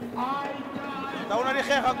daw na di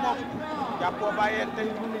xeex ak moom jàppoo bàyyeen tey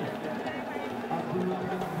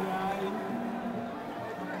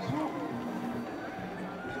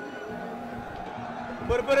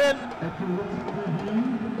bëreel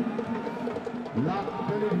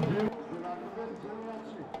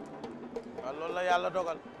waaw loolu la yàlla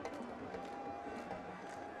dogal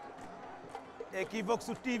Equivox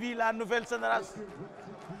TV la nouvelle génération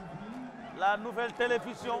la nouvelle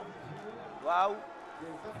télévision waaw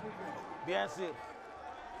bien sûr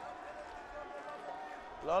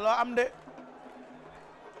looloo am de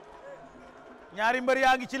ñaari mbër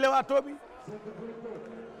yaa ngi ci lewaatoo bi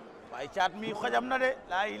waaye caat mi xajam na de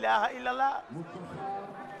la ilaha illallah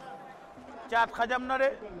caat xajam na de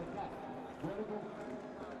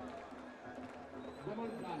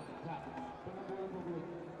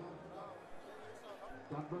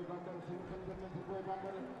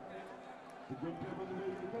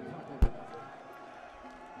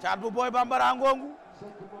caat bu Boy Bambara ngongu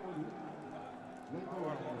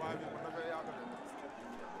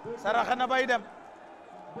saraxa na bay dem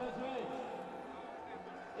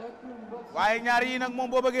waaye ñaar yi nag moom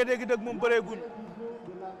boo bëggee dégg dëgg moom bëree guñ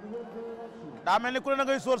daa mel ni ku ne na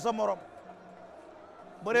ngay sóor sa morom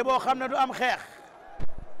bëre boo xam ne du am xeex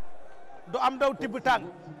du am daw tibb tàng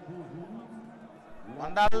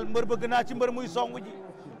man daal mbër bëgg naa ci mbër muy song ji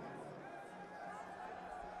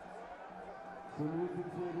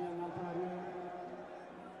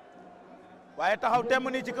waaye taxaw temm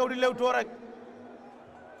nii ci kaw di lewtoo rek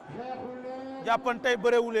jàppantey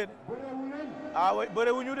bërewu leen ah way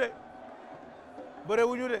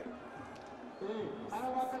bërewuñu de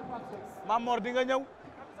Mamor di nga ñëw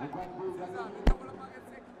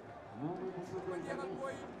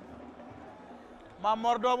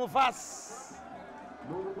Mamor doomu Faas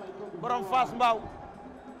borom Faas mbaaw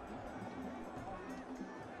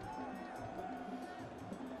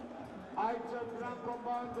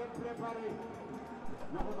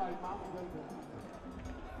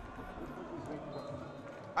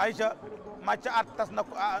Aïcha match at tas na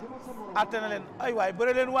ko atte na leen ay waay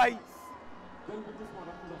bëre leen waay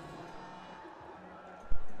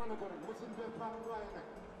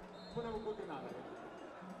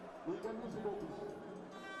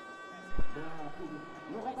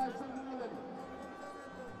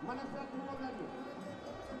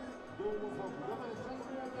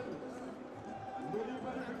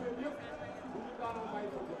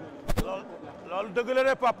loolu dëgg la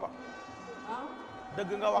de papa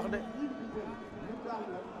dëgg nga wax de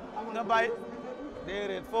nga bàyyi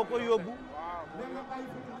déedéet foo ko yóbbu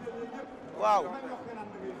waaw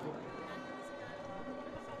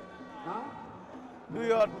du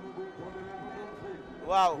yoon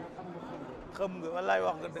waaw xam nga wallaay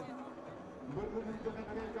wax nga dëgg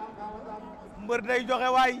mbër day joxe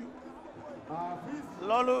waay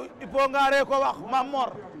loolu il faut nga ree ko wax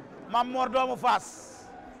Mamor doomu Faas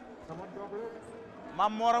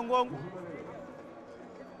Mamor a ngongu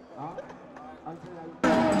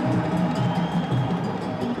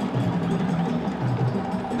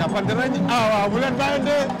jàppante nañ waaw bu leen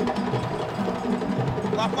bàyyante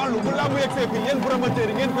waa Fallou bu laa mu yegsee fii yéen promoteurs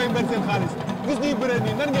yi ngeen fay mber seen xaalis gis ñuy bëre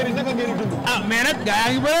nii nan ngeen naka ngeen di dund mais nag gaa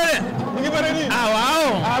yaa ngi bëre de ñu ngi bëre nii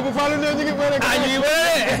waaw bu Fallou ne ñu ngi bëre ñu ngi bëre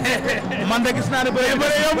de man de gis naa ne bëre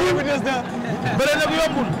yombul bi des na bëre nag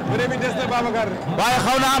yombul bëre bi des na Babacar waaye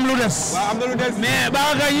xaw na am lu des waaw am na lu des mais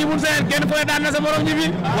Babacar yi mun seen kenn ku ne daan na sa morom ñi bi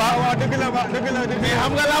waaw dëgg la mais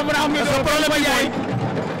xam nga laa mën a am nga problème a jaay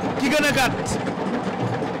ki gën a gàtt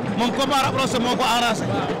moom combat rapproché moo ko arrangé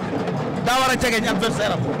daa war a jegeñ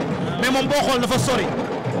adversaire am mais moom boo xool dafa sori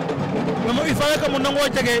mais moom il fallait que mu nangoo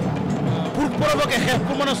jege pour provoquer xeex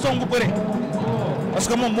pour mën a songu bëre parce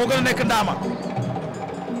que moom moo gën a nekk ndaama.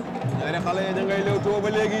 ñaari xale yi da ngay lewtoo ba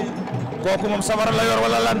léegi. kooku moom safara la yor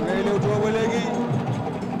wala lan. ngay lewtoo ba léegi.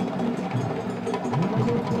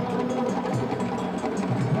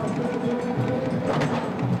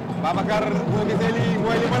 Babacar boo gisee lii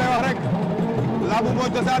mooy li ma lay wax rek. laabu moo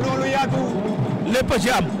cosaanoo lu yaatu. lépp ci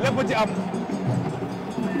am. lépp ci am.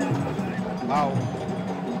 waaw.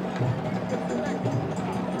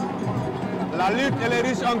 la lutte elle est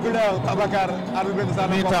riche en couleurs Babacar. arbitre bi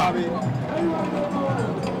sànni combat bi.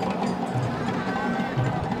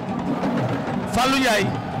 Fallou Ndiaye.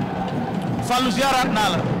 Fallou ziaraat naa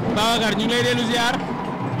la. Babacar ñu ngi lay dellu ziar.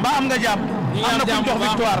 mbaa am nga jàmm. am na kuñ jox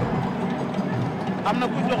victoire. am na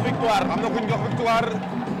kuñ jox victoire. am na kuñ jox victoire.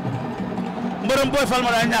 mbërëm booy fal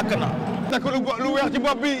ma daal ñàkk na. takk lu weex ci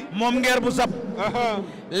bopp bi. moom ngeer bu sab.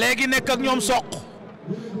 léegi nekk ak ñoom soq.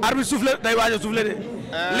 arbitre soufflé day waaj a soufflé de.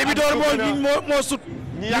 Libidoor moo sut.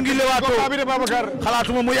 ñu ngi lewaatoo bi de Babacar.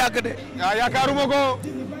 xalaatuma mu yàgg de. waaw yaakaaruma ko.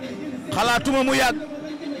 xalaatuma mu yàgg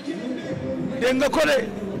dégg nga ko de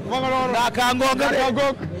daaka ngoonga de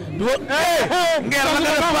ngeer la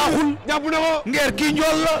nga def baaxul jàpp na ko ngeer kii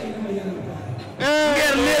njool la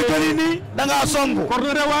ngeer léegi nii da ngaa songu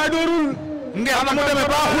korno de waaye doorul ngeer na mu demee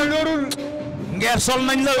baaxul doorul ngeer sol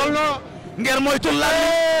nañ la ngeer moytul la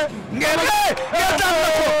ngeer ngeer daan na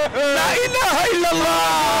ko la ilaha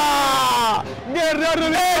illallah ngeer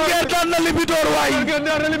daan na Libidor waay ngeer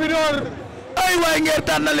daan na Libidor ay waay ngeer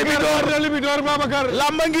daan na Libidor Babacar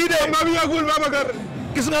lamba ngi de ma bi yàggul Babacar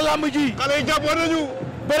gis nga lamb ji xale yi jàppoon nañu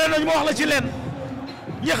bëre nañu ma wax la ci leen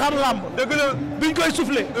ñi xam lamb dëgg la biñ koy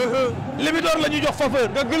soufflé Libidor la ñu jox faveur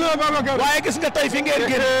dëgg la Babacar waaye gis nga tey fi ngeer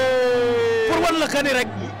génn pour wan la kani rek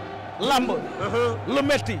lamb lu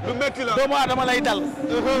metti la doomu aadama lay dal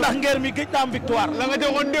ndax ngeer mi gëj na am victoire la nga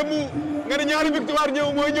joxoon démb nga ne ñaari victoire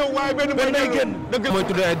ñëw mooy ñëw waaye benn day génn dëgg mooy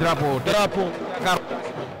tuddee ay drapeau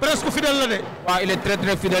presque fidèle la de waaw il est très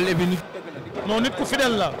très fidèle et puis nit non nit ku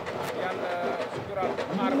fidèle la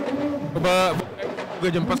ba bëgg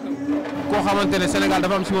a jëm parce que koo xamante ne Sénégal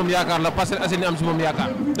dafa am si moom yaakaar la Parcelles Assainies am si moom yaakaar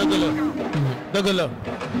dëgg la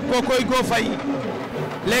kookoy Go Faye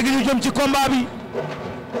léegi ñu jëm ci combat bi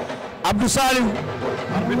Abdou Saliou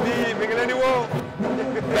arbitre bi mi ngi leen di woo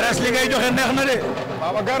presse li ngay joxe neex na de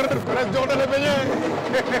Babacar presse jox na la beñe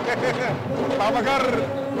Babacar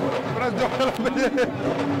presse jox na la beñe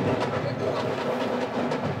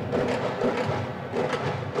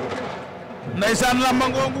ndeysaan lamba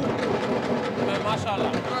ngongu mais macha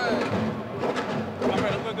allah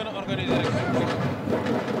après da koy gën a organiser rek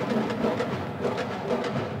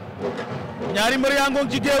ñaari mbër yaa ngoog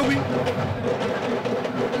ci géew bi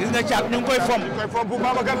gis nga caat ñu ngi koy fom bu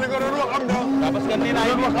Babacar li nga doon wax am na waaw parce que nii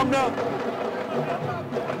naa wax am na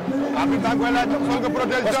arbitre baa ngi koy laaj sol nga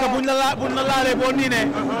protection parce que buñ la laalee boo nii ne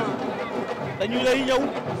dañu lay ñëw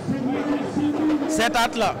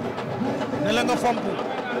seetaat la ne la nga fomp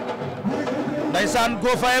ndeysaan Go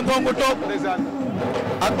Faye ngongu toog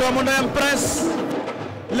ak doomu ndeyam Prince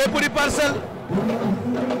lépp di Parcelles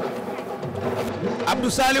Abdou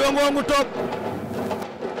Saliou ngongu toog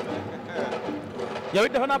yow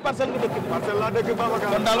it defe naa Parcelles nga dëkk Parcelles laa dëkk Babacar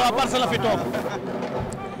kon daal waa Parcelles la fi toog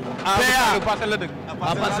Parcelles la dëkk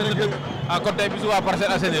waa Parcelles la dëkk kon tey bisu waa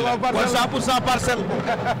Parcelles Assainies la kon 100% Parcelles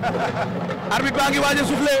arbitre baa ngi waaj a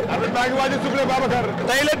soufflé Babacar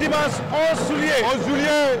tey le dimanche 11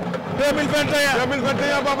 juillet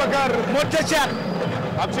 2021 Babacar Modja Thiat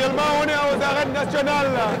actuellement on est aux arènes nationales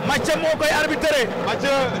Mathieu moo koy arbitré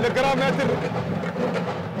Mathieu le grand maître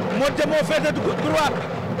Modja moo féete droite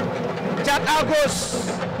Thiat à gauche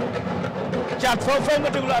Thiat faw nga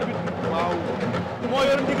déglu arbitre waaw moo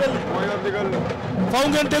yor ndigal faw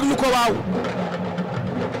ngeen déglu ko waaw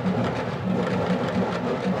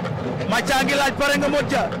Mathieu ngi laaj pare nga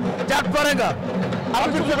Modja Thiat pare nga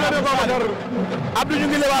Abdou ñu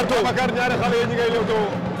ngi lewaatoo Babacar ñaari xale yi ñu ngay lewtoo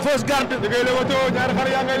fausse garde ñu ngay lewatoo ñaari xale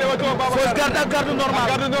yaa ngay lewatoo Babacar fausse garde ak garde normal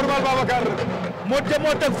Babacar Modja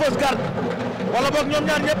moo teg fausse garde wala boog ñoom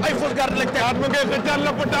ñaar ñëpp ay fausse garde lañ teg at mu ngay xëccaat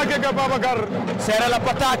la pataake ga Babacar seere la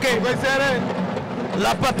pataake koy seere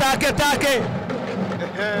la pataake taake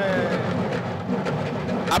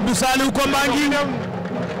Abdou Saliou combat ngi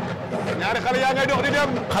ñaari xale yaa ngay dox di dem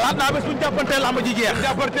xalaat naa bés bu ñu jàppantee lamb ji jeex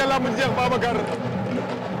Babacar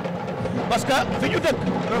parce que fi ñu dëkk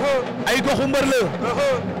ay goxu mbër la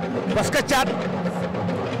parce que Thiat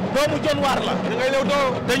doomu jon waar la da ngay lewtoo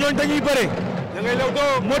te ñooñ dañuy bëre da ngay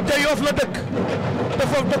lewtoo Modja Yoff la dëkk te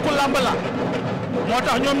foofu dëkku lamb la moo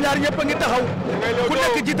tax ñoom ñaar ñëpp a ngi taxaw ku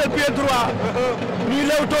nekk jiital pied droit ñuy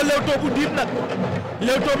lewtoo bu diib nag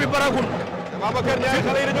lewtoo bi baragul Babacar ñaari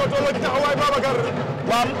xale yi dañoo tolloo ci taxawaay Babacar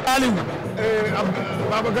waaw Saliou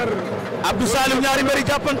Babacar Abdou Saliou ñaari mbëri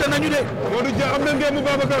jàppante nañu de Modou Dia am na ngeemu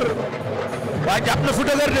Babacar waa jàpp na fu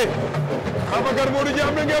dëgër de Babacar Modou Dia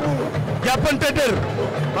am na ngeemu jàppante dër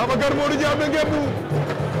Babacar Modou Dia am na ngeemu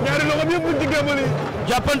ñaari loxoom yëpp mu ci ngeemali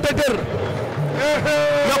jàppante dër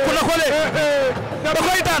yokku na ko de da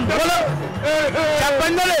koy daan wala Thiat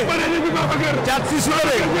bañ na de Thiat si su na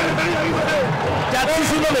de Thiat si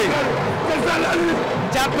su na de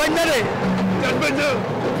Thiat bañ na de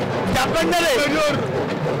Thiat bañ na de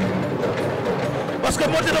parce que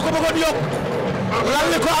Modja da ko bëggoon yokk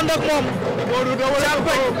lalli ko ànd ak moom Thiat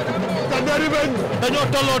bañ dañoo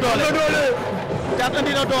tolloo doole Thiat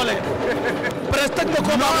andi na doole presque teg nga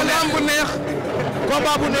combat bu neex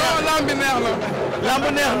combat bu neex lamb bi neex na. lamb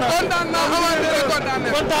neex na kontaan naa xamante ne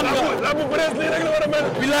kontaan nga lamb presse lii rek la war a mel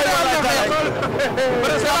bilaay walaay talaay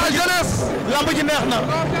c'est la jeunesse. lamb ji neex na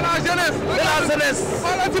c'est la jeunesse. c'est la jeunesse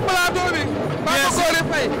xoolal ci plateau bi. bien sûr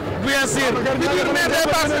bien sûr di biir mais day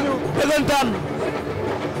passé. dëggantaan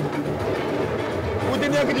ki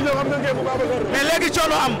nekk ci ñoom am na ngeen bu Babacar. mais léegi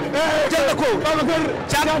coono am. jël na ko. Babacar.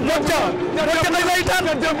 caat Modja. Modja dañ lay daan.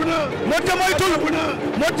 Modja moytul.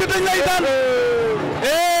 Modja dañ lay daan.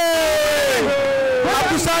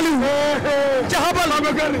 Abdou Saliou. caxabal.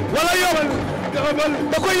 wala yóbbu.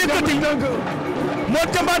 da koy yëkkati.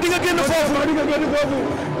 Modja mbaa di nga génn foofu.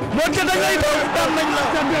 Modja dañ lay daan nañ la.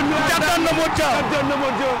 caat daan na Modja.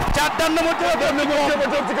 caat daan na Modja.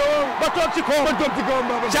 ba toog ci kawam.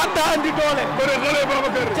 caat daa andi doole.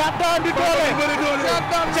 caat daa andi doole.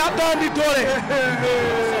 caat daa andi doole.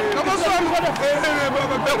 dama sonn ko def.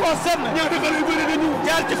 da koo senn.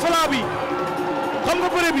 jaar ci flanc bi. xam nga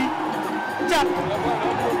bëre bi. caat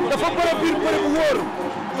dafa bëre biir bëre bu wóor.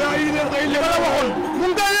 li ma la waxoon. mu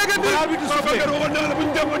ngi koy yëkkati.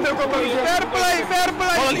 fair play fair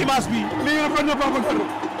play. xoolal image bi.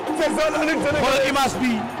 xoolal image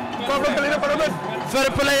bi. fair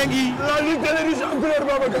play a ngi. lii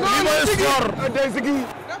mooy sport.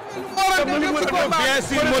 bien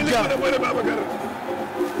sûr Modja.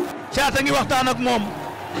 Caat a ngi waxtaan ak moom.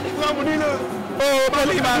 oh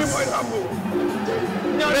belle image.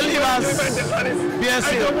 belle image. bien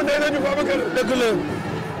sûr. dëgg la.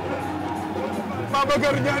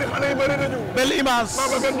 Babacar ñaari xale yi bëri nañu. belle image.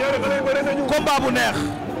 Babacar ñaari xale yi bëri nañu. combat bu neex.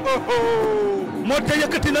 Modja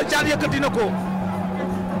yëkkati na Caat yëkkati na ko.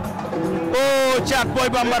 oh Caat Boy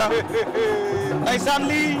Bambara. ndeysaan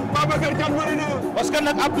lii. Babacar Caat bëri na. parce que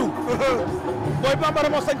nag Abdou. Boy Bambara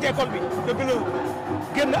moo sañ école bi. dëgg la.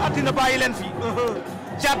 génn àddina bàyyi leen fi.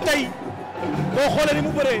 Caat tey boo xoolee ni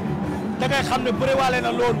mu bëree da ngay xam ne bëre waale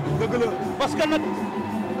na loolu. dëgg la. parce que nag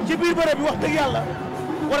ci biir bëre bi wax dëgg yàlla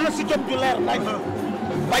war na si jom ju leer nañ.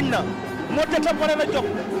 bañ na Modja tam pare na jóg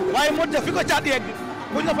waaye Modja fi ko Caat yegg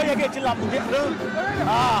buñ la fa yeggee ci làmb jeex na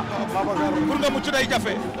pour nga mucc day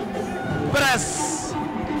jafe. presse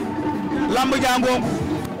làmb jàngoongu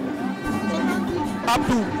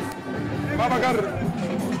Abdou. Babacar.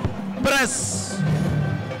 presse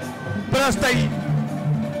tey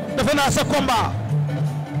defe naa sa combat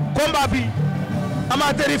bi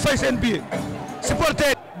amateur yi fay seen biir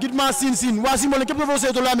supporter gidma sin wasi mo le kep no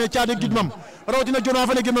seeto la me caade gidmam rawatina jona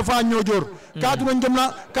fa ne gem fa ñojoor kaatu no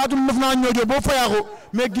jomna kaatu nafna ñojoor bo fayaxo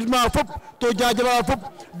mais gidma fop to jaajaba fop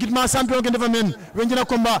gidma champion ke defa men wenjina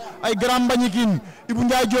combat ay grand mbagnikin Ibou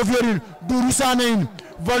Ndiaye Diof yoril Dourou Sané in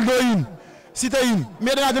Valdo in Sita in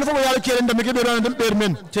mais dana dana fo yalla kere ndam ke do dana dem ber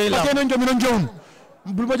men parce que non jomi non jown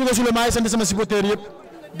bul ma joge sule may sant sama supporter yep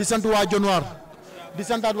di sant wa Jonwar di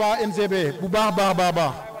santat wa NCB bu baax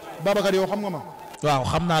Babacar yow xam nga ma waaw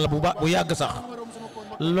xam naa la bu baax bu yàgg sax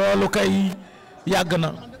loolu kay yàgg na.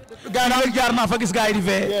 gaa yi jaar naa fa gis gaa yi di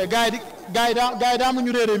fee. gaa yi daa am na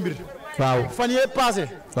ñu réeree mbir. waaw fan yee passé.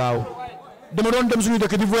 waaw dama doon dem suñu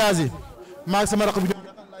dëkk di voyager maa ngi sama rakk bi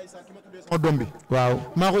sama doom bi. waaw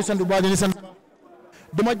maa koy sant bu baax di sant.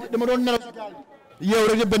 dama doon nelaw yow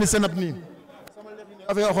rek yëpp benn senap nii.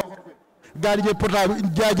 affaire gaa yi jël portable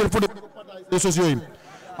jaay jël photo réseaux sociaux yi.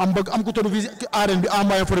 am ku tollu fii arène bi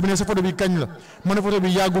envoyé photo bi ne sa photo bi kañ la ma ne photo bi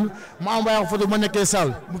yàggul ma envoyé photo bi ma nekkee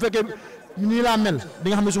salle bu fekkee nii laa mel di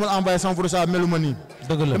nga xam ne su ma envoyé sama photo sa melu ma nii.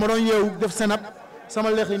 dëgg la dama doon yeewu def senap sama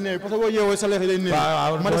leex yi néew parce que boo yeewoo sa leex yi day néew.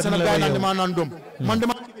 ma def senap gars yi naan damaa naan doom. man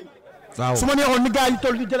dama waaw su ma neexoon ni gars yi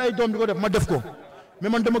toll di jël ay doom di ko def ma def ko mais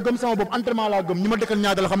man dama gëm sama bopp entraînement laa gëm ñi ma dëkkal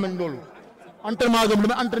ñaata la xam nañ loolu entraînement gëm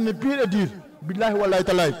dama entraîné pur et dur. billahi wallahi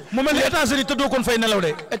talaay mu mel ni États-Unis tëddoo kon fay nelaw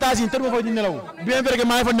de. États-Unis tëddoo fay di nelaw bien vrai que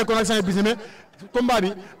maa ngi fa nekkoon ak sama bis mais combat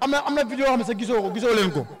bi am na vidéo yoo xam ne sax gisoo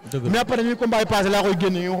leen ko. mais après ni combat yi passé laa koy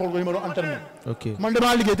génne nga xool ko ni ma doon entraîné. man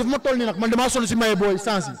damaa liggéey te fu ma toll nii nag man damaa sonn si maye booy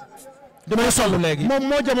sens yi. damay sonn léegi moom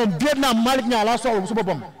moo jamoon Vietnam Malick Niang laa soxla su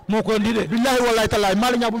boppam. moo ko indi de. billahi wallahi talaay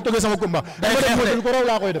Malick Niang bu ñu toggee sama combat. day xeex de ko raw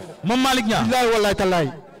laa koy def. moom Malick Niang billahi wallahi talaay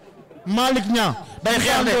Malick Niang. day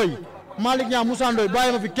xeex de Malick Niang Moussa Ndoye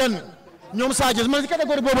bàyyi ma fi kenn ñoom Sadio man ci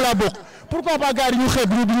catégorie boobu laa bokk pourquoi pas gars yi ñu xeeb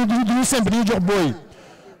ñu simple ñu jox booy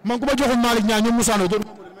man ku ma joxul Malick Niang ñoom Moussa Ndoye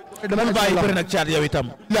dama bàyyi bëri nag Caat yow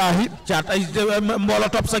itam. laahi Caat ay mbooloo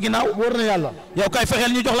topp sa ginnaaw. wóor na yàlla. yow kay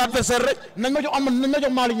fexeel ñu jox la adversaire rek. nañ ma jox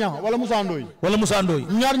Malick Niang wala Moussa Ndoye.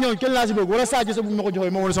 ñaar ñooñu kenn laa si bëgg wala Sadio sa bu ma ko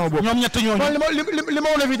joxee ma wane sama bopp. ñoom ñett ñooñu. man li ma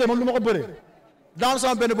wane fii tey man du ma ko bëree. daan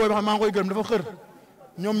sama benn booy ba xam maa ngi koy gërëm dafa xër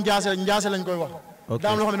ñoom Ndiasse lañ koy wax.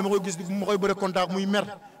 daan loo xam ne dama koy gis ma koy bëre contact muy mer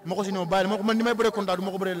ma ko si ne bàyyi man ni may bëree contact du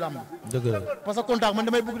ma ko bëree làmb. dëgg la parce que contact man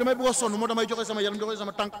damay bëgg a sonn moo damay joxe sama yaram joxe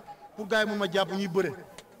sama tànk pour gars yi mun ma jàpp ñuy bëre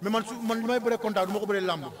mais man li may bëree contact du ma ko bëree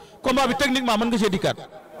làmb. combat bi techniquement mën nga see dikkaat.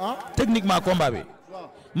 ah techniquement combat bi.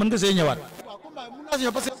 mën nga see ñëwaat. waaw combat bi mën naa si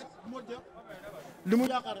ñëw parce que li mu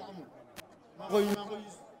yaakaar amul. maa koy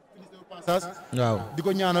félicité au passage. waaw di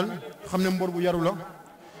ko ñaanal xam ne mbor bu yaru la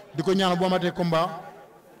di ko ñaanal boo amatee combat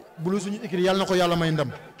bulu suñu écrit yàlla na ko yàlla may ndam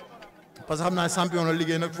parce que xam naa champion la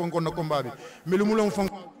liggéey nag fonkoon na combat bi mais lu mu la fonk.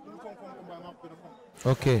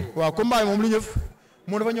 ok waaw combat bi moom lu ñëf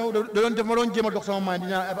moom dafa ñëw da doon def ma doon jéem a dox sama main di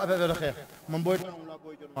ñaan affaire de xeex man booy moom laa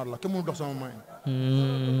booy jon maar la kenn mënu dox sama main.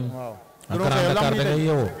 waaw.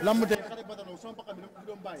 lamb tey xare batano sama bakkan bi dama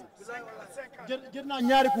doon bàyyi jël naa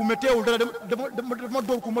ñaari coup mais teewul dara dama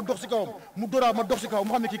dóor ko ma dox si kawam mu dóoraa ma dox si kawam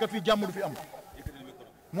mu xam ne kii kat fii jàmm du fi am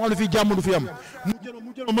mu xam ne fii jàmm du fi am mu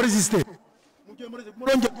jël ma résister mu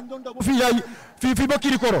doon jël doon daw ba fii ba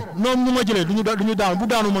kiri koro noonu ñu ma jëlee duñu daanu bu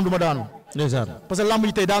daanu man du ma daanu ndeysaan parce que lamb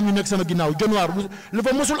ji tey daa am ñu nekk sama ginnaaw jonwaar lu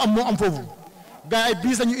fa mosul am moo am foofu gars ay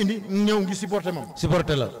biis lañu indi ñëw ngi supporté ma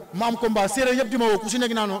supporté la ma am combat séeréer yëpp di ma woo ku si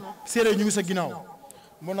nekk naa noonu séeréer ñu ngi sa ginnaaw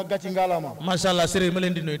moo nag gàcci ngaalaama macha allah séeréer ma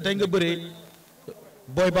leen di nuyu tey nga bëree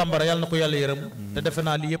booy bambara yàlla na ko yàlla yërëm te defe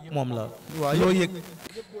naa lii yëpp moom la waaw loo yëg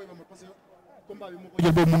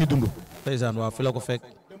jël boobu mu ngi dund ndeysaan waaw fi la ko fekk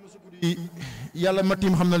yàlla ma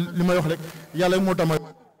tiim xam na li may wax rek yàlla moo tax ma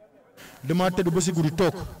dama tëdd ba si guddi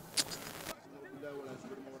toog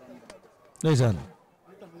ndeysaan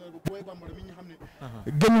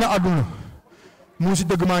gën na àdduna mu si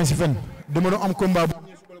dëgg maa ngi si fen dama doon am combat bu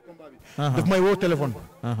daf may woo téléphone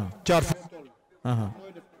caar fu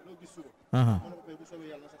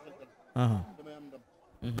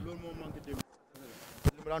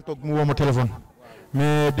dama daan toog mu woo ma téléphone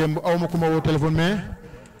mais démb aw ma ku ma woo téléphone mais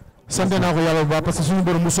sant naa ko yàlla bu baax parce que suñu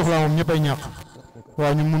borom mu soxlaa moom ñëpp ay ñàkk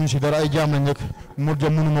waaw ñun mënuñ si dara ay jaam lañ nekk mu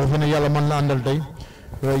jëm mënu ma ko fi ne yàlla man la àndal tey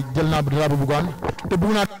jël naa bi bu bugaan te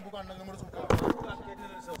bëgg naa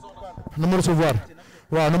na ma recevoir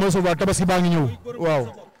waaw na ma recevoir tabaski baa ngi ñëw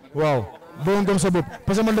waaw boo gëm sa bopp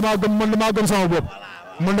parce que man damaa gëm sama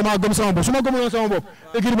bopp su ma gëmoon sama bopp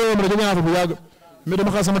équipe bi yomb rek jóge naa fa bu yàgg mais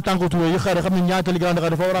dama xaar sama tànk tuwe yi xare xam ne ñaata liggéey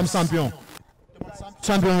dafa war a am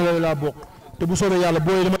champion yooyu laa bokk te bu soobee yàlla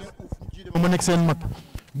booy dama nekk seen mag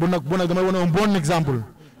bu nag damay wane un bon exemple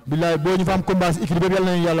billaay boo ñu fa am combat si équipe bi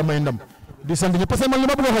yàlla nañu yàlla may ndam di sant ñi parce que man li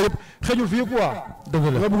ma bëgg a wax yëpp xëjul fii quoi. dëgg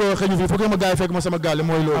la li ma bëgg a wax xëjul fii foog ma gars yi fekk ma sama gaale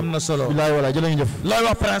mooy loolu. am na solo bilaay walaay jërë ngeen jëf. looy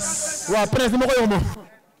wax Prince. waaw Prince li ma koy wax moom.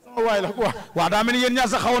 sama waay la quoi. waaw daa mel ni yéen ñaar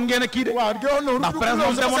sax xawoon ngeen a kii de. waaw ndax Prince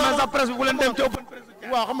moom demoon na sax Prince bu leen dem ci open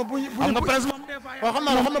presse. waaw xam nga bu ñu xam nga Prince moom. waaw xam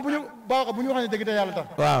naa bu ñu baax bu ñu waxee dëgg te yàlla tax.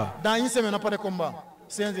 waaw dans une semaine après combat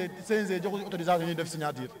CNG joxu autorisation ñuy def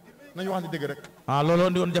signature nañu wax ne dëgg rek. ah looloo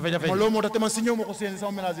indi woon jafe-jafe. man loolu moo tax te man signé ma ko CNG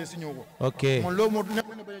sama ménager signé ko. ok man loolu moo nekk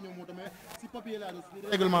na bañ a ñëw moo tamit si papier laa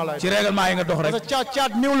def règlement laay. ci règlement yi nga dox rek. parce que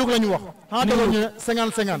caat néewlu ko la ñu wax. ah dëgg ñu ne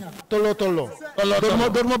 50-50. tolloo.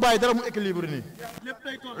 dootuma bàyyi dara mu équilibre nii.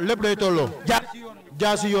 lépp day tolloo.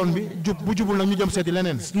 jaar si yoon bi bu jubul nag ñu jëm seeti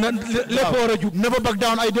leneen. lépp war a jub. never back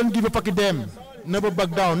down I don't give a fuck damn. never back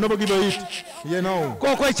down never give a hit. you know.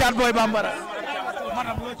 koo koy caat booy bambara.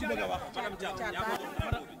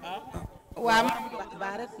 waaw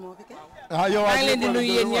maa ngi leen di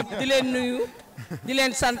nuyu yéen ñëpp di leen nuyu di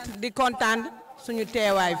leen sant di kontaan suñu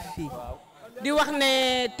teewaay fii di wax ne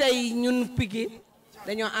tey ñun Pikine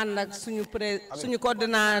dañoo ànd ak suñu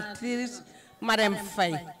coordonnatrice Marème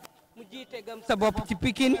Faye mu jiite gëm sa bopp ci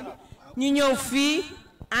Pikine ñu ñëw fii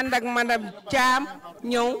ànd ak madame Thiam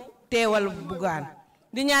ñëw teewal Bougane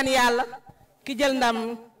di ñaan yàlla ki jël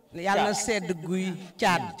ndam yàlla na sedd guy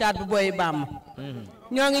caat bu booy bàmm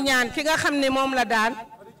ñoo ngi ñaan ki nga xam ne moom la daan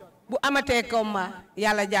bu amatee combat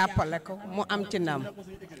yàlla jàppale ko mu am ci ndam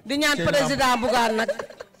di ñaan président Bougane nag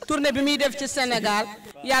tournée bi muy def ci Sénégal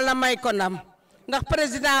yàlla may ko ndam ndax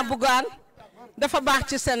président Bougane dafa baax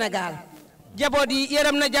ci Sénégal jaboot yi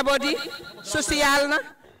yërëm na jaboot yi social na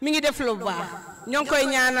mi ngi def lu baax ñoo ngi koy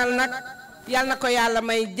ñaanal nag yàlla na ko yàlla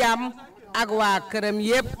may jàmm ak waa këram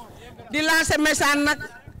yépp di lancer message nag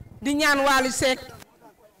di ñaan Wally Seck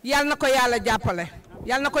yàlla na ko yàlla jàppale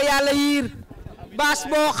yàlla na ko yàlla yiir baas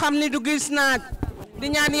boo xam ni du gis naaj di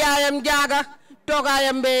ñaan yaayam jaaga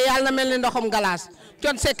toogaayam bee yàlla na mel ni ndoxum galaas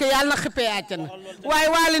Thione Seck yàlla na xippee àccana waaye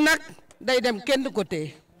Wally nag day dem kenn du ko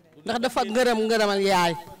téye ndax dafa ngërëmal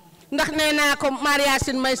yaay ndax nee naa ko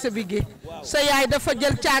Mariasine may sa bigge sa yaay dafa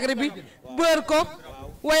jël caagri bi bër ko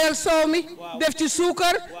wayal soow mi def ci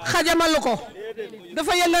suukar xajamalu ko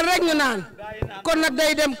dafa yëngal rek ñu naan kon nag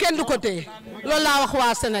day dem kenn du ko téye loolu laa wax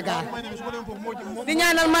waa Sénégal di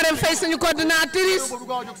ñaanal Marème Faye suñu coordinatrice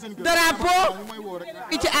drapeau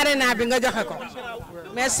i ci arena bi nga joxe ko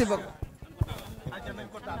merci beaucoup.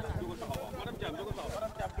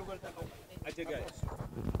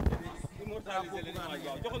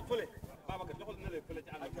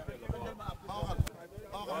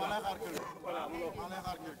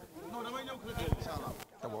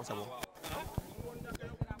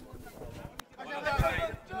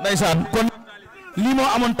 Ndeysaan kon lii moo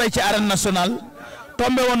amoon tey ci arène nationale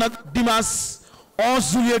tombé woon nag dimanche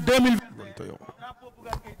 11 juillet 2020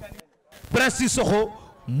 Prince Sissoko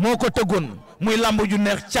moo ko tëggoon muy lamb ju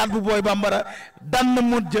neex caat bu booy bambara daan na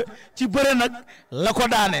mujj ci bëre nag la ko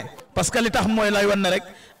daane parce que li tax mooy lay wan ne rek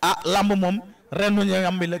lamb moom ren ñu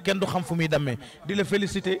am bi la kenn du xam fu muy demee di la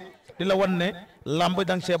féliciter di la wan ne lamb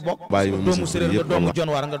da nga see bokk doomu séréer nga doomu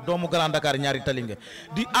jonwaar nga doomu Grand Dakar ñaari tali nga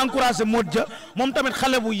di encourager Modja moom tamit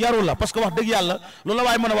xale bu yaru la parce que wax dëgg yàlla loolu la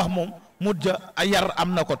waaye mën a wax moom Modja a yar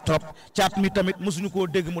am na ko trop caat mi tamit mosuñu koo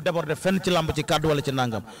dégg mu déborder fenn ci lamb ci kàddu wala ci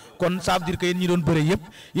nangam kon ça veut dire que yéen ñi doon bëre yëpp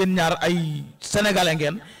yéen ñaar ay sénégalais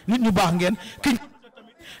ngeen nit ñu baax ngeen ki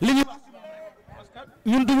li ñu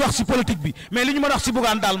ñun duñ wax ci politique bi mais li ñu mën a wax ci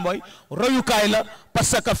Bougane daal mooy royukaay la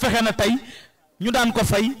parce que fexe na tey ñu daan ko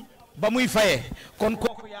fay ba muy fayee kon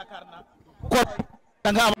kooku yaakaar naa ko da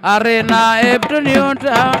nga am arena HEBDO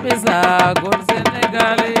tamisa gol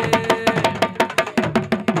sénégalais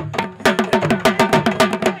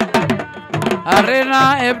arena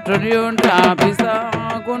HEBDO tamisa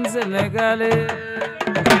gol sénégalais